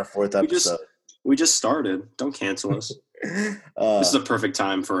 Canceled on our 4th episode. We just started. Don't cancel us. This is a perfect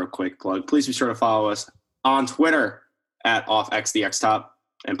time for a quick plug. Please be sure to follow us on Twitter at offxthextop.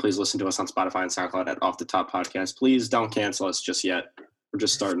 And please listen to us on Spotify and SoundCloud at Off the Top Podcast. Please don't cancel us just yet. We're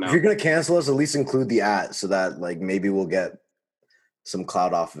just starting out. If you're gonna cancel us, at least include the @ so that like maybe we'll get some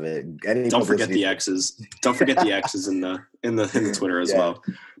clout off of it. Don't forget the X's. Don't forget the X's in the Twitter as well.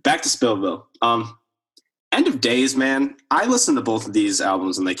 Back to Spillville. End of Days, man. I listened to both of these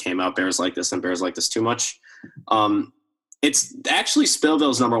albums when they came out, Bears Like This and Bears Like This Too Much. It's actually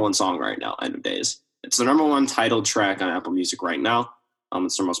Spillville's #1 song right now, End of Days. It's the #1 titled track on Apple Music right now.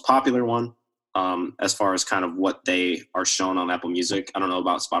 It's their most popular one as far as kind of what they are shown on Apple Music. I don't know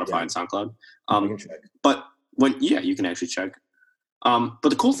about Spotify and SoundCloud. You can check. But you can actually check. But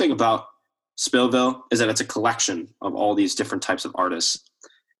the cool thing about Spillville is that it's a collection of all these different types of artists.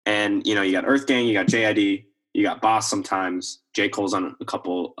 And, you got Earth Gang, you got JID, you got Boss sometimes. J. Cole's on a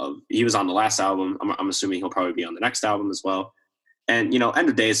couple of – he was on the last album. I'm assuming he'll probably be on the next album as well. And, End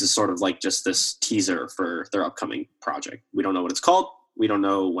of Days is sort of like just this teaser for their upcoming project. We don't know what it's called. We don't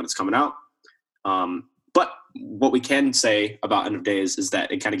know when it's coming out. But what we can say about End of Days is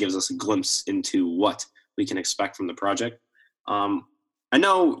that it kind of gives us a glimpse into what we can expect from the project. I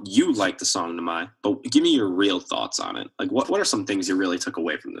know you like the song Nimai, but give me your real thoughts on it. Like, what are some things you really took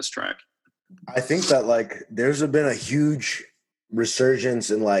away from this track? I think that like there's been a huge resurgence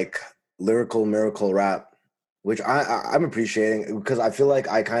in like lyrical miracle rap, which I'm appreciating because I feel like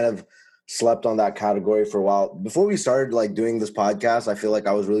I kind of slept on that category for a while. Before we started like doing this podcast, I feel like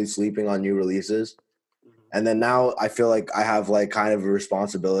I was really sleeping on new releases. And then now I feel like I have like kind of a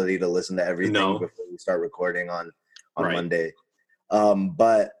responsibility to listen to everything before we start recording on right. Monday.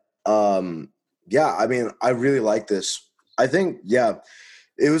 Yeah, I mean, I really like this. I think,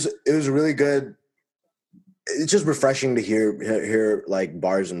 it was really good. It's just refreshing to hear like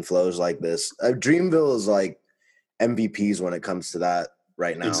bars and flows like this. Dreamville is like MVPs when it comes to that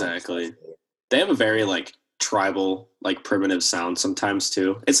right now. Exactly. They have a very like tribal, like primitive sound sometimes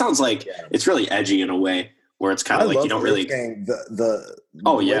too. It sounds like it's really edgy in a way where it's kind of like you don't really. Gang,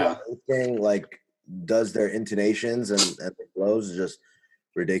 Gang like does their intonations and the flows is just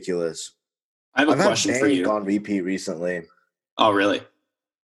ridiculous. I have a question for you. On repeat recently. Oh, really?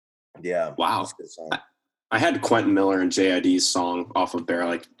 Yeah. Wow. I had Quentin Miller and JID's song off of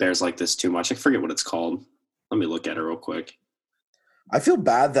Bears Like This Too Much. I forget what it's called. Let me look at it real quick. I feel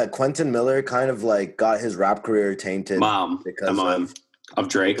bad that Quentin Miller kind of like got his rap career tainted because of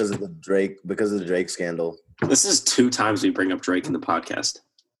Drake. Because of the Drake scandal. This is 2 times we bring up Drake in the podcast.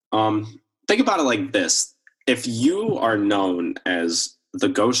 Think about it like this. If you are known as the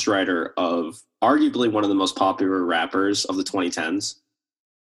ghostwriter of arguably one of the most popular rappers of the 2010s,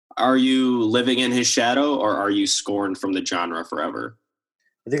 are you living in his shadow or are you scorned from the genre forever?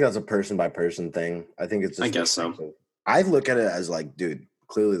 I think that's a person-by-person thing. I think it's just I guess so. I look at it as like, dude,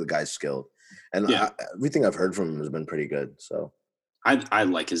 clearly the guy's skilled. And everything I've heard from him has been pretty good. So I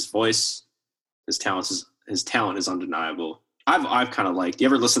like his voice. His talent is undeniable. I've kind of liked. You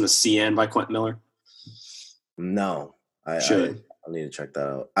ever listen to CN by Quentin Miller? No. I need to check that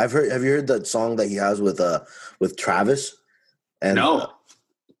out. Have you heard that song that he has with Travis? And no.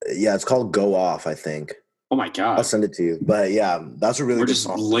 It's called Go Off, I think. Oh my God. I'll send it to you. But yeah, that's a really good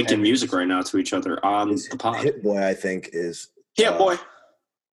song. We're just linking music right now to each other on the pod. Hit Boy, I think, is Hit Boy.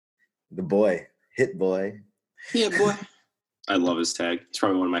 The boy. Hit Boy. Hit Boy. I love his tag. He's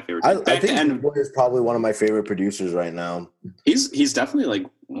probably one of my favorite. I think Hit Boy is probably one of my favorite producers right now. He's definitely like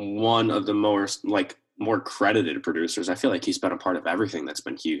one of the more credited producers. I feel like he's been a part of everything that's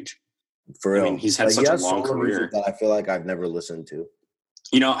been huge. For real. I mean, he's had such a long career that I feel like I've never listened to.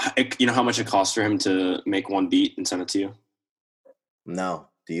 You know how much it costs for him to make one beat and send it to you? No.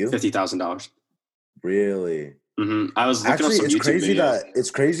 Do you? $50,000. Really? Mm-hmm. I was looking up some YouTube videos.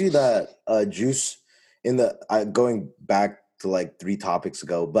 It's crazy that Juice going back to like 3 topics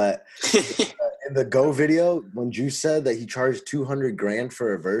ago, but in the Go video, when Juice said that he charged $200,000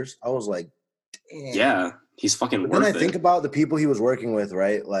 for a verse, I was like, damn. Yeah, he's fucking worth it. Then I think about the people he was working with,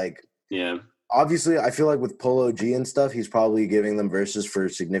 right? Like, yeah. Obviously, I feel like with Polo G and stuff, he's probably giving them verses for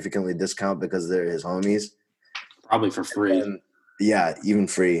significantly discount because they're his homies. Probably for free. And, even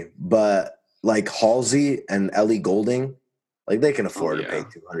free. But like Halsey and Ellie Goulding, like they can afford to pay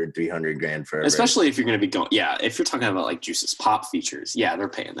 $200,000-$300,000 for. Especially if you're going to be going, if you're talking about like Juice's pop features, they're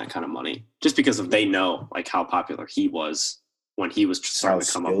paying that kind of money just because they know like how popular he was when he was starting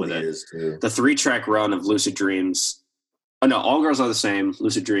to come up with it. The 3-track run of Lucid Dreams. Oh no, All Girls Are the Same,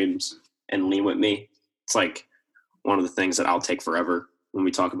 Lucid Dreams, and Lean With Me. It's like one of the things that I'll take forever when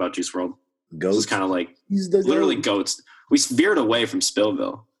we talk about Juice WRLD. Goats. It's kind of like literally goats. We veered away from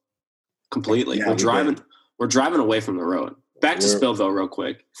Spillville completely. We're driving away from the road. back to Spillville real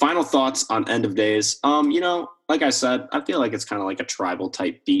quick. Final thoughts on End of Days. Like I said, I feel like it's kind of like a tribal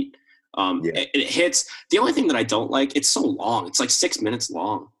type beat. It hits. The only thing that I don't like, it's so long. It's like 6 minutes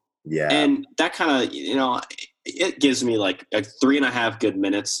long. Yeah. And that kind of, it gives me like 3.5 good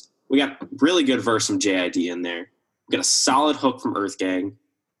minutes. We got really good verse from JID in there. We got a solid hook from Earth Gang.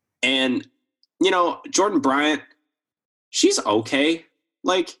 And, Jordan Bryant, she's okay.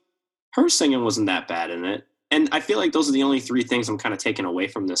 Like, her singing wasn't that bad in it. And I feel like those are the only 3 things I'm kind of taking away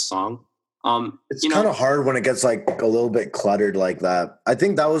from this song. It's kind of hard when it gets like a little bit cluttered like that. I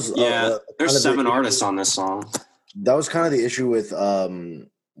think that was there's 7 artists on this song. That was kind of the issue with some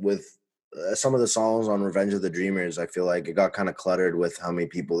of the songs on Revenge of the Dreamers. I feel like it got kind of cluttered with how many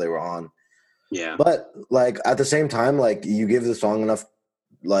people they were on. Yeah. But like at the same time, like you give the song enough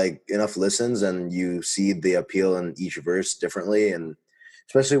listens and you see the appeal in each verse differently, and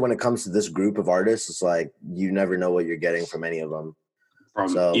especially when it comes to this group of artists, it's like you never know what you're getting from any of them.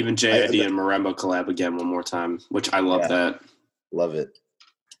 Even JID and Marimba collab again one more time, which I love that. Love it.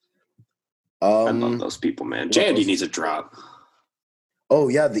 I love those people, man. JID needs a drop. Oh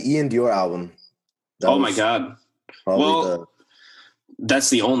yeah, the Iann Dior album. My God. Well, that's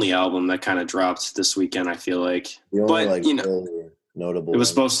the only album that kind of dropped this weekend, I feel like. Really notable. It was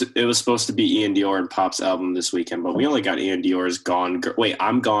supposed to be Iann Dior and Pop's album this weekend, but we only got Iann Dior's Gone. Wait,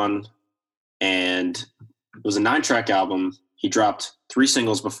 I'm Gone, and it was a 9-track album. He dropped 3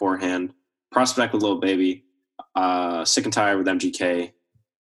 singles beforehand: Prospect with Lil Baby, Sick and Tired with MGK,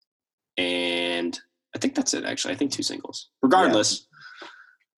 and I think that's it. Actually, I think 2 singles. Regardless,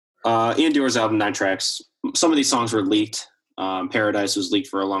 Iann Dior's album, 9 tracks. Some of these songs were leaked. Paradise was leaked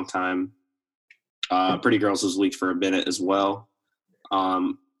for a long time. Pretty Girls was leaked for a minute as well.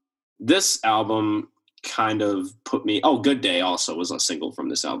 This album kind of put me. Oh, Good Day also was a single from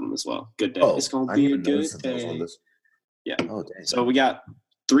this album as well. Good Day. It's gonna be a good day. Yeah. Oh, dang. So we got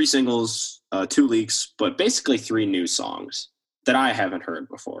 3 singles, 2 leaks, but basically 3 new songs that I haven't heard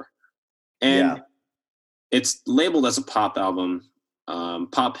before. And it's labeled as a pop album,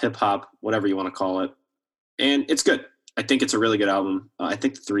 pop, hip hop, whatever you want to call it. And it's good. I think it's a really good album. I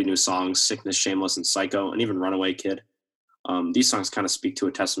think the 3 new songs, Sickness, Shameless, and Psycho, and even Runaway Kid, these songs kind of speak to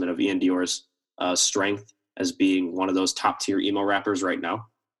a testament of Iann Dior's strength as being one of those top tier emo rappers right now.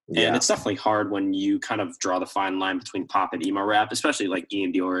 Yeah. And it's definitely hard when you kind of draw the fine line between pop and emo rap, especially like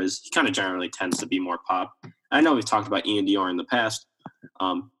Iann Dior is. He kind of generally tends to be more pop. I know we've talked about Iann Dior in the past,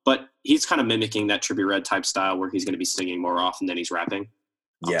 but he's kind of mimicking that Trippie Redd type style where he's going to be singing more often than he's rapping.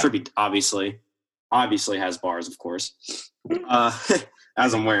 Trippie obviously has bars, of course,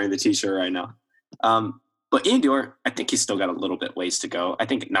 as I'm wearing the t-shirt right now. But Iann Dior, I think he's still got a little bit ways to go. I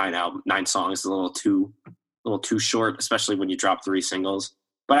think 9 songs is a little too short, especially when you drop 3 singles.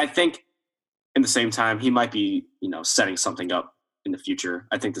 But I think in the same time, he might be, setting something up in the future.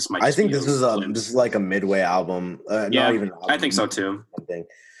 I think this might. I think this is like a midway album. Not even an album, I think so too.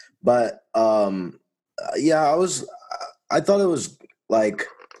 But I thought it was like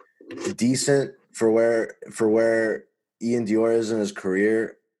decent for where Iann Dior is in his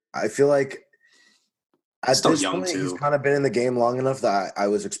career. I feel like at this point he's kind of been in the game long enough that I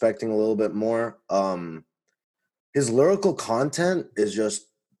was expecting a little bit more. His lyrical content is just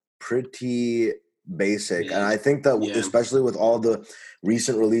pretty basic, and I think that especially with all the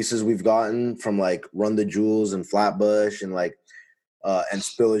recent releases we've gotten from like Run the Jewels and Flatbush and like and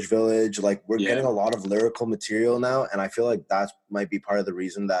Spillage Village, like we're getting a lot of lyrical material now, and I feel like that might be part of the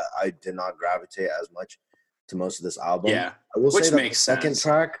reason that I did not gravitate as much to most of this album. I will say that the second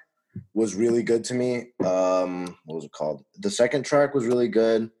track was really good to me. What was it called? The second track was really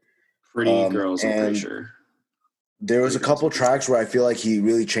good. Pretty Girls, I'm pretty sure. There was a couple tracks where I feel like he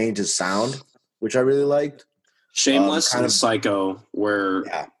really changed his sound, which I really liked. Shameless and Psycho were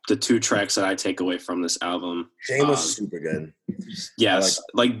the 2 tracks that I take away from this album. Shameless is super good. Yes.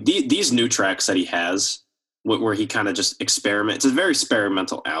 These new tracks that he has, where he kind of just experiments. It's a very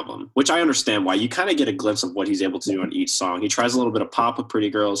experimental album, which I understand why. You kind of get a glimpse of what he's able to do on each song. He tries a little bit of pop with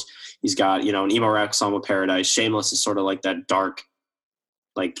Pretty Girls. He's got, an emo rap song with Paradise. Shameless is sort of like that dark,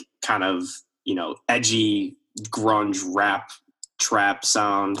 like kind of, edgy grunge rap trap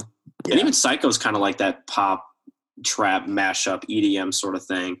sound. And even Psycho's kind of like that pop trap mashup EDM sort of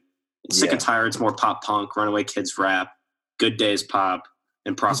thing. Sick and Tired's more pop punk. Runaway Kids rap. Good Days pop.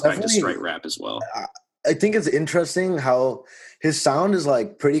 And Prospect is straight rap as well. I think it's interesting how his sound is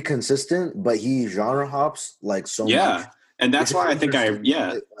like pretty consistent, but he genre hops like so much. Yeah, and that's why I think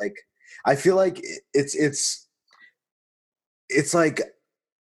like I feel like it's like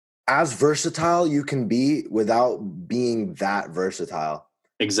as versatile you can be without being that versatile.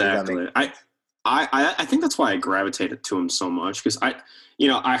 Exactly. I think that's why I gravitated to him so much, because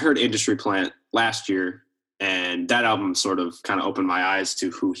I heard Industry Plant last year, and that album sort of kind of opened my eyes to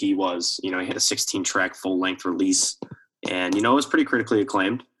who he was. He had a 16-track full-length release, and it was pretty critically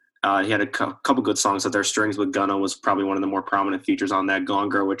acclaimed. He had a couple good songs out there. Strings with Gunna was probably one of the more prominent features on that. Gone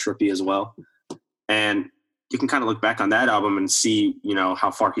Girl with Trippie as well. And you can kind of look back on that album and see,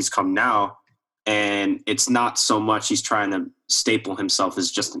 how far he's come now. And it's not so much he's trying to staple himself as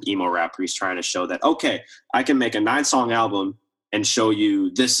just an emo rapper. He's trying to show that, okay, I can make a 9-song album and show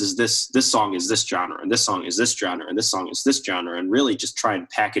you this song is this genre, and this song is this genre, and this song is this genre, and really just try and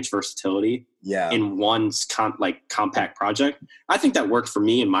package versatility in one compact project. I think that worked for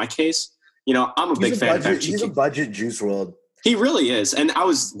me in my case. I'm a big fan of FGK. He's a budget Juice WRLD. He really is. And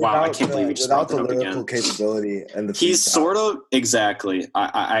I can't believe we just brought that up again. Without the lyrical capability and the he's sort of, exactly.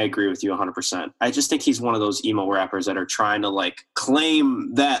 I agree with you 100%. I just think he's one of those emo rappers that are trying to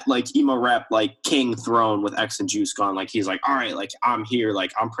claim that emo rap king throne with X and Juice gone. He's all right, I'm here,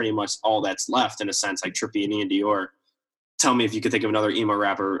 I'm pretty much all that's left in a sense, Trippie and Iann Dior. Tell me if you could think of another emo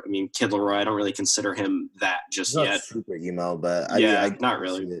rapper. I mean, Kid Laroi, I don't really consider him that just yet. Not super emo, but not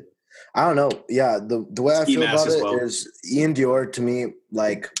really. I don't know. Yeah, the way I feel about it is Iann Dior, to me,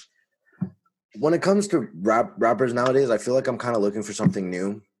 when it comes to rappers nowadays, I feel like I'm kind of looking for something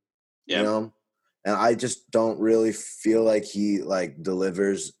new. Yeah. And I just don't really feel like he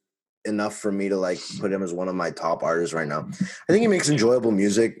delivers enough for me to put him as one of my top artists right now. I think he makes enjoyable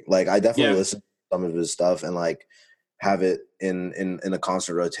music. I definitely listen to some of his stuff and have it in a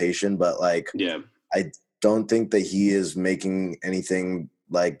constant rotation, but I don't think that he is making anything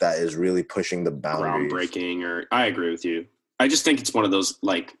that is really pushing the boundaries. Groundbreaking, or I agree with you. I just think it's one of those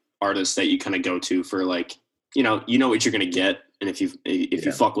artists that you kind of go to for what you're gonna get, and if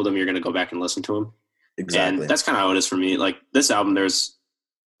you fuck with him, you're gonna go back and listen to him. Exactly. And that's kind of how it is for me. This album, there's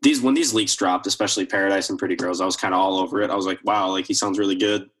when these leaks dropped, especially Paradise and Pretty Girls, I was kind of all over it. I was like, wow, he sounds really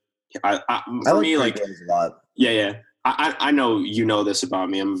good. I like a lot. Yeah. I know this about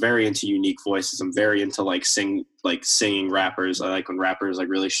me. I'm very into unique voices. I'm very into singing rappers. I like when rappers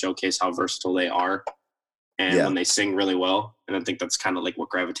really showcase how versatile they are, and when they sing really well. And I think that's kind of what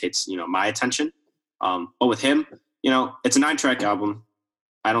gravitates my attention. But with him, it's a 9-track album.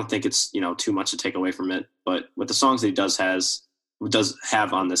 I don't think it's too much to take away from it. But with the songs that he does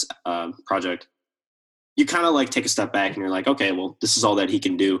have on this project, you kind of take a step back and you're like, okay, well, this is all that he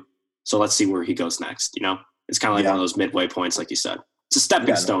can do. So let's see where he goes next. It's kind of one of those midway points, like you said. It's a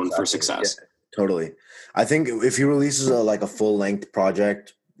stepping stone for success. Yeah, totally. I think if he releases a full length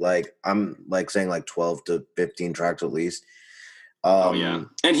project, I'm saying 12 to 15 tracks at least.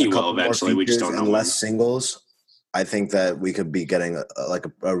 And he will eventually. We just don't know. And less singles. I think that we could be getting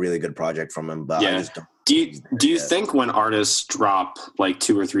a really good project from him. But I just don't. Do you think when artists drop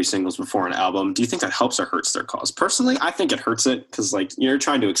 2 or 3 singles before an album, do you think that helps or hurts their cause? Personally, I think it hurts it, because you're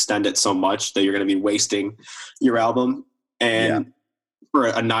trying to extend it so much that you're going to be wasting your album. And for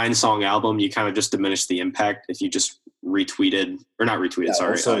a 9-song album, you kind of just diminish the impact if you just retweeted or not retweeted.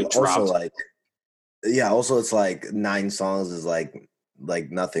 Dropped. Also it's 9 songs is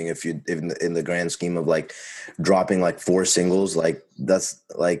nothing if you in the grand scheme of dropping 4 singles, that's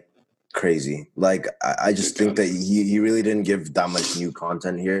crazy. I just think that he really didn't give that much new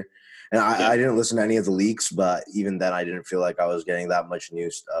content here, and I didn't listen to any of the leaks, but even then I didn't feel like I was getting that much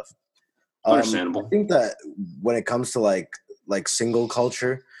new stuff. Understandable. I think that when it comes to single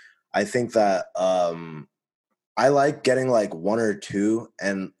culture, I think that I like getting 1 or 2,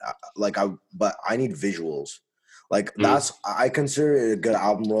 and but I need visuals. That's, I consider it a good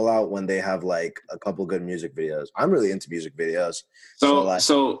album rollout when they have a couple good music videos. I'm really into music videos.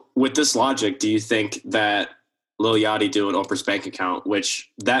 So with this logic, do you think that Lil Yachty doing Oprah's Bank Account,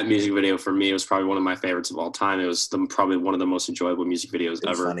 which that music video for me was probably one of my favorites of all time. It was probably one of the most enjoyable music videos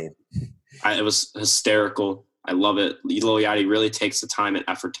ever. Funny. It was hysterical. I love it. Lil Yachty really takes the time and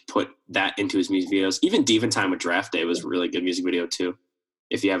effort to put that into his music videos. Even Diva Time with Draft Day was a really good music video too,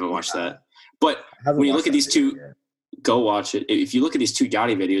 if you haven't watched that. But when you look at these two, go watch it. If you look at these 2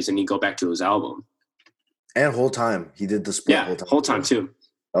 Yachty videos and you go back to his album. And Whole Time. He did the split whole time too.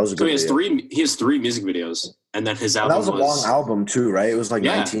 That was a good video. He has 3 music videos. And then his album was a long album too, right? It was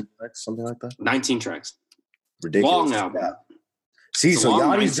 19 tracks, something like that. 19 tracks. Ridiculous. Long album. Yeah. See, so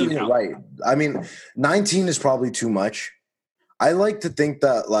Yachty's doing it right. I mean, 19 is probably too much. I like to think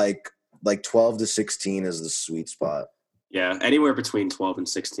that 12 to 16 is the sweet spot. Yeah, anywhere between 12 and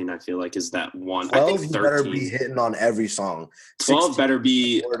 16, I feel is that one. 12 I think 13. Better be hitting on every song. 12 better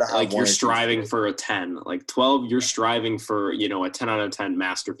be you're striving for a 10. 12, you're striving for, a 10 out of 10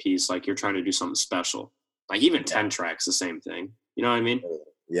 masterpiece. You're trying to do something special. Even 10 tracks, the same thing. You know what I mean?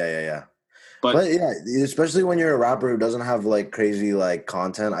 Yeah. But yeah, especially when you're a rapper who doesn't have like crazy like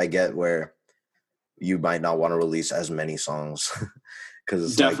content, I get where you might not want to release as many songs because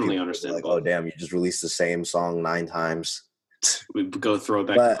it's definitely like, understandable. oh damn, you just released the same song 9 times. We go throw it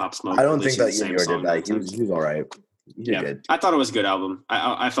back But to Pop Smoke. I don't think that releasing the Iann same Dior did song that. He was all right. He did good. I thought it was a good album.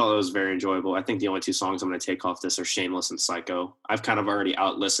 I felt it was very enjoyable. I think the only 2 songs I'm going to take off this are Shameless and Psycho. I've kind of already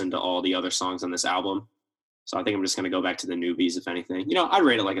out-listened to all the other songs on this album. So I think I'm just going to go back to the newbies, if anything. You know, I'd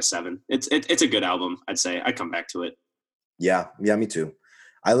rate it like a 7. It's a good album, I'd say. I'd come back to it. Yeah, me too.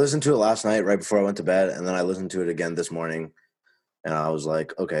 I listened to it last night right before I went to bed, and then I listened to it again this morning, and I was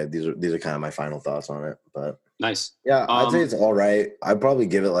like, okay, these are kind of my final thoughts on it. But nice. Yeah, I'd say it's all right. I'd probably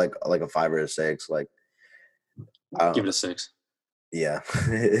give it like a 5 or a 6. Like, give it a 6. Yeah,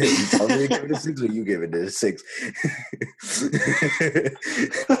 you tell me to give it a 6, or you give it a 6.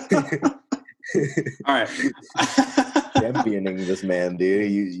 All right. Championing this man,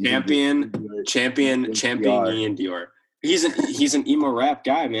 dude. Champion Iann Dior. He's an emo rap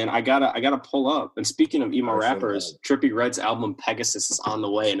guy, man. I gotta pull up. And speaking of emo rappers, Trippie Redd's album Pegasus is on the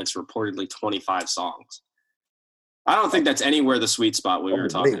way, and it's reportedly 25 songs. I don't think that's anywhere the sweet spot we were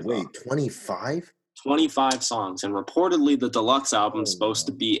talking about. Wait, 25? 25 songs, and reportedly the deluxe album is supposed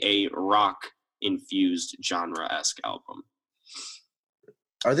to be a rock-infused genre-esque album.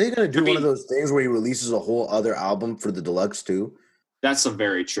 Are they going to do one of those things where he releases a whole other album for the deluxe too? That's a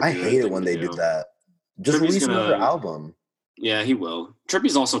very Trippie. I hate it when they do that. Just release another album. Yeah, he will.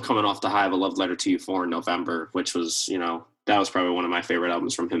 Trippie's also coming off the high of A Love Letter to You 4 in November, which was, that was probably one of my favorite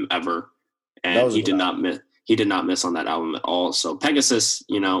albums from him ever. And he did not miss on that album at all. So Pegasus,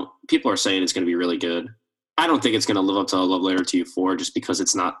 people are saying it's going to be really good. I don't think it's going to live up to A Love Letter to You 4 just because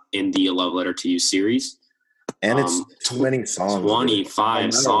it's not in the A Love Letter to You series. And it's too many songs.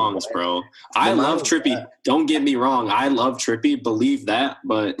 25 songs, bro. I love Trippie. Don't get me wrong. I love Trippie. Believe that.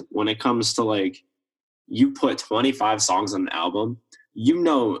 But when it comes to you put 25 songs on an album,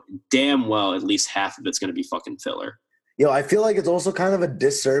 damn well at least half of it's going to be fucking filler. Yo, I feel like it's also kind of a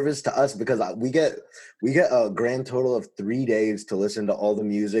disservice to us because we get a grand total of 3 days to listen to all the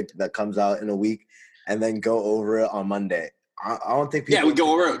music that comes out in a week and then go over it on Monday. I don't think people... Yeah, we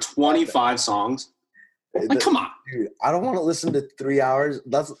go over 25 songs. Come on. Dude, I don't want to listen to 3 hours.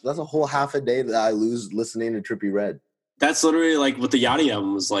 That's a whole half a day that I lose listening to Trippie Redd. That's literally like what the Yachty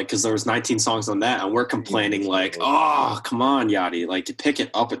album was like, because there was 19 songs on that, and we're complaining oh, come on, Yachty. Pick it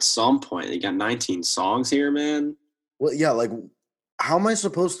up at some point. You got 19 songs here, man. Well, yeah, how am I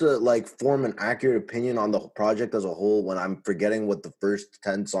supposed to, form an accurate opinion on the project as a whole when I'm forgetting what the first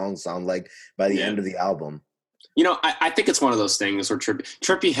 10 songs sound like by the end of the album? I think it's one of those things where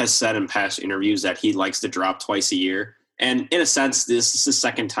Trippie has said in past interviews that he likes to drop twice a year. And in a sense, this is his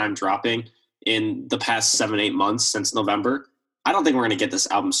second time dropping in the past 7-8 months since November. I don't think we're going to get this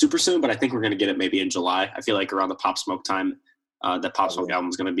album super soon, but I think we're going to get it maybe in July. I feel like around the Pop Smoke time, that Pop Smoke album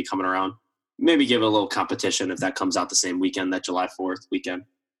is going to be coming around. Maybe give it a little competition if that comes out the same weekend, that July 4th weekend.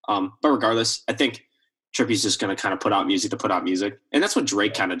 But regardless, I think Trippie's just going to kind of put out music to put out music. And that's what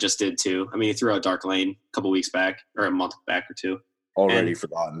Drake kind of just did too. I mean, he threw out Dark Lane a couple weeks back, or a month back or two. Already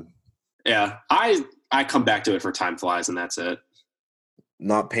forgotten. Yeah. I come back to it for Time Flies, and that's it.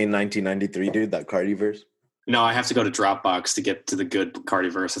 Not paying 1993, dude, that Cardi verse? No, I have to go to Dropbox to get to the good Cardi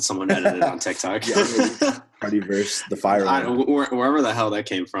verse that someone edited on TikTok. Cardi verse, the fire wherever the hell that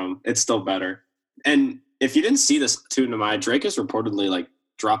came from, it's still better. And if you didn't see this too, Nimai, Drake is reportedly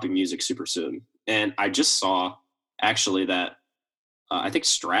dropping music super soon. And I just saw actually that I think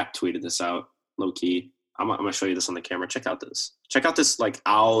Strap tweeted this out low key. I'm gonna show you this on the camera. Check out this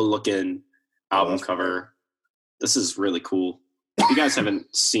owl looking album cover. This is really cool. If you guys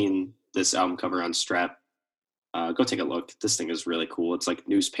haven't seen this album cover on Strap, go take a look. This thing is really cool. It's like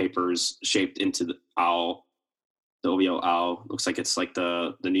newspapers shaped into the owl, the OVO owl. Looks like it's like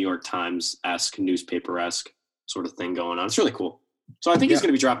the New York Times-esque, newspaper-esque sort of thing going on. It's really cool. So I think he's going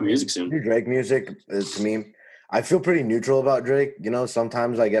to be dropping music soon. Drake music is, to me, I feel pretty neutral about Drake.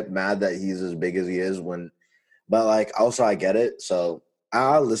 Sometimes I get mad that he's as big as he is but also I get it. So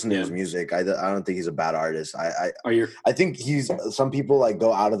I'll listen to his music. I don't think he's a bad artist. I think some people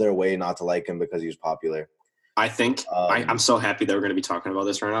go out of their way not to like him because he's popular. I think I'm so happy that we're going to be talking about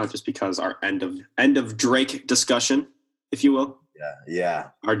this right now, just because our end of Drake discussion, if you will. Yeah.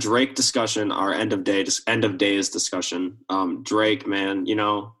 Our Drake discussion, our end of days discussion. Drake, man,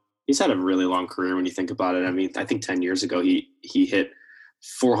 he's had a really long career when you think about it. I mean, I think 10 years ago he hit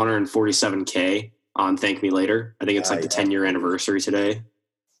 447K on Thank Me Later. I think it's the 10-year anniversary today.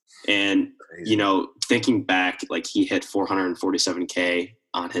 And crazy. Thinking back, he hit 447K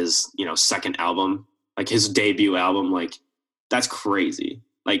on his second album, his debut album. That's crazy.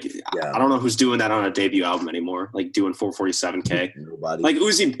 Like, Yeah. I don't know who's doing that on a debut album anymore, like doing 447K. Nobody. Like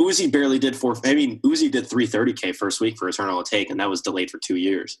Uzi barely did Uzi did 330K first week for Eternal Take, and that was delayed for 2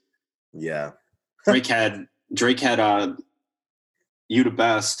 years. Yeah. Drake had You the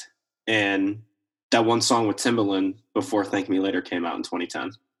Best and that one song with Timbaland before Thank Me Later came out in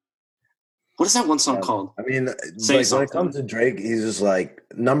 2010. What is that one song called? I mean, Say like, something. when it comes to Drake, he's just like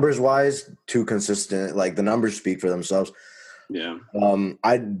numbers wise too consistent. Like the numbers speak for themselves. Yeah.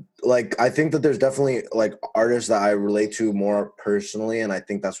 I think that there's definitely like artists that I relate to more personally, and I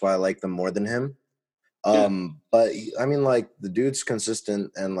think that's why I like them more than him. But I mean, like the dude's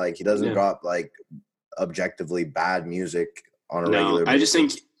consistent, and like he doesn't drop like objectively bad music on a regular basis. I just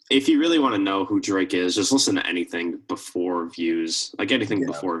think if you really want to know who Drake is, just listen to anything before Views. Like anything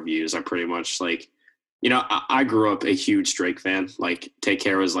before Views, I pretty much like. You know, I grew up a huge Drake fan. Like, Take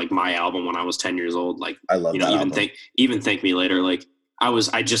Care was like my album when I was 10 years old. Like, I love that album. Even Thank Me Later. Like,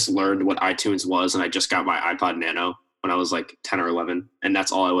 I just learned what iTunes was, and I just got my iPod Nano when I was like 10 or 11, and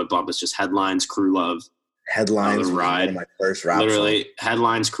that's all I would bump is just Headlines, Crew Love, Headlines. The Ride. Was one of my first rap Literally, songs.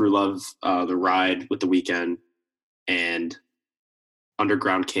 Headlines, Crew Love, The Ride with The Weeknd, and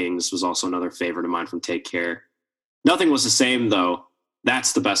Underground Kings was also another favorite of mine from Take Care. Nothing Was the Same though.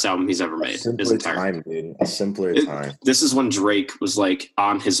 That's the best album he's ever made. A simpler time. This is when Drake was like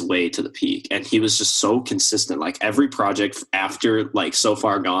on his way to the peak, and he was just so consistent. Like every project after like So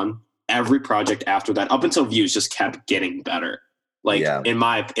Far Gone, every project after that, up until Views, just kept getting better. Like in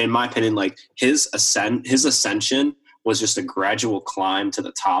my opinion, like his ascension was just a gradual climb to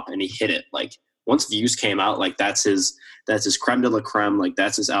the top, and he hit it. Like once Views came out, like that's his creme de la creme. Like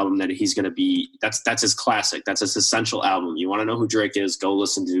that's his album that he's going to be, that's his classic. That's his essential album. You want to know who Drake is, go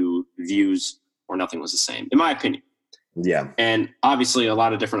listen to Views or Nothing Was the Same, in my opinion. Yeah. And obviously a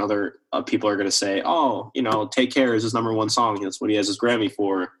lot of different other people are going to say, oh, you know, Take Care is his number one song. That's what he has his Grammy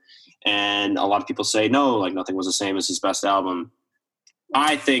for. And a lot of people say, no, like Nothing Was the Same is his best album.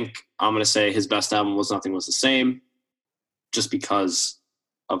 I think I'm going to say his best album was Nothing Was the Same, just because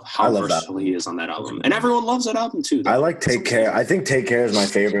of how versatile he is on that album. And everyone loves that album too. I like Take Care. I think Take Care is my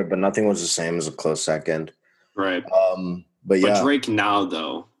favorite, but Nothing Was the Same is a close second. Right. But Drake now,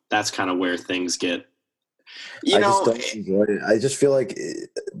 though, that's kind of where things get, I just don't enjoy it. I just feel like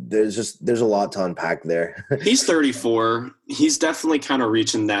there's a lot to unpack there. He's 34. He's definitely kind of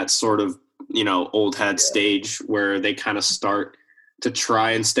reaching that sort of, you know, old head stage where they kind of start to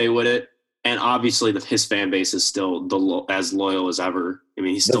try and stay with it. And obviously, his fan base is still as loyal as ever. I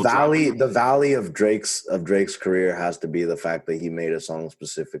mean, he's still the valley of Drake's career has to be the fact that he made a song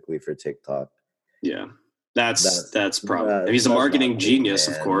specifically for TikTok. Yeah, that's probably. He's a marketing genius,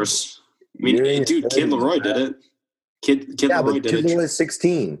 of course. I mean, dude, Kid Laroi did it. Kid Laroi did it. Kid was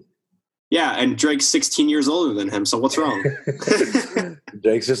 16. Yeah, and Drake's 16 years older than him. So what's wrong?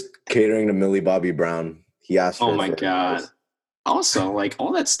 Drake's just catering to Millie Bobby Brown. He asked for. Oh my god. Also, like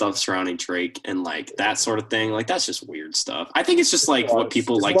all that stuff surrounding Drake and like that sort of thing, like that's just weird stuff. I think it's just like what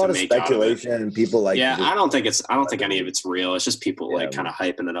people like to make out of it. And people like, I don't think any of it's real. It's just people like kind of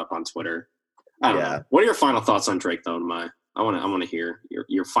hyping it up on Twitter. I don't know. What are your final thoughts on Drake though, Nimai? I want to hear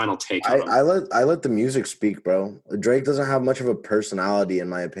your final take on him. I let the music speak, bro. Drake doesn't have much of a personality, in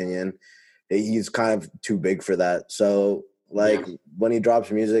my opinion. He's kind of too big for that. So like when he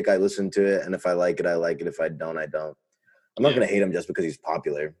drops music, I listen to it, and if I like it, I like it. If I don't, I don't. I'm not going to hate him just because he's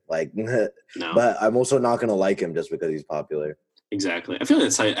popular. Like, no. But I'm also not going to like him just because he's popular. Exactly. I feel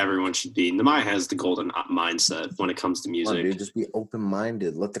that's how everyone should be. Nimai has the golden mindset when it comes to music. Come on, dude, just be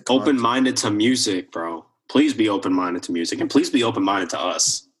open-minded. Open-minded to music, bro. Please be open-minded to music, and please be open-minded to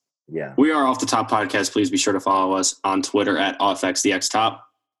us. Yeah. We are Off the Top Podcast. Please be sure to follow us on Twitter at OffXDXTop.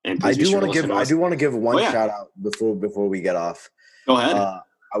 And I do want to give one shout out before we get off. Go ahead.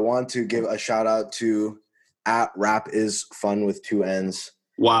 I want to give a shout out to at Rap Is Fun with 2 N's.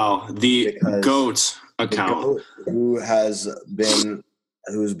 Wow, the GOAT account who's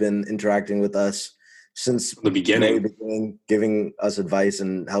been interacting with us since the beginning, giving us advice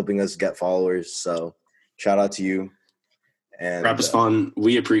and helping us get followers. So shout out to you. And Rap Is Fun.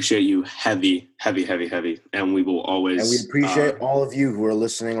 We appreciate you heavy, and we will always. And we appreciate all of you who are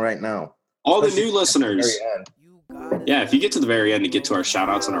listening right now. All the new listeners. Yeah, if you get to the very end and get to our shout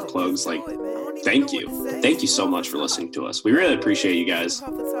outs and our plugs, like, thank you so much for listening to us. We really appreciate you guys.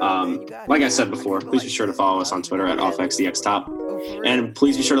 Like I said before, please be sure to follow us on Twitter at OffXDXTop, and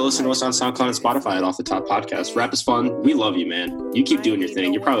please be sure to listen to us on SoundCloud and Spotify at Off the Top Podcast. Rap Is Fun. We love you, man. You keep doing your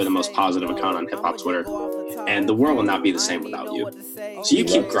thing. You're probably the most positive account on hip hop Twitter, and the world will not be the same without you. So you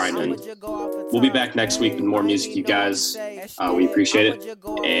keep grinding. We'll be back next week with more music, you guys. We appreciate it,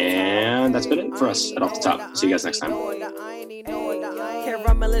 and that's been it for us at Off the Top. See you guys next time.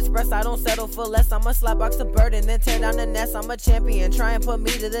 I'ma express, I don't settle for less. I'ma slapbox the bird and then tear down the nest. I'm a champion, try and put me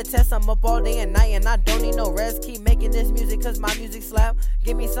to the test. I'm up all day and night and I don't need no rest. Keep making this music cause my music slap.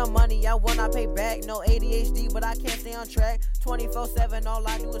 Give me some money, I will not pay back. No ADHD, but I can't stay on track. 24/7, all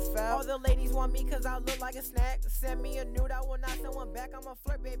I do is foul. All the ladies want me cause I look like a snack. Send me a nude, I will not send one back. I'm a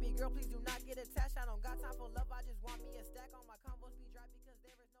flirt, baby girl, please do not get attached.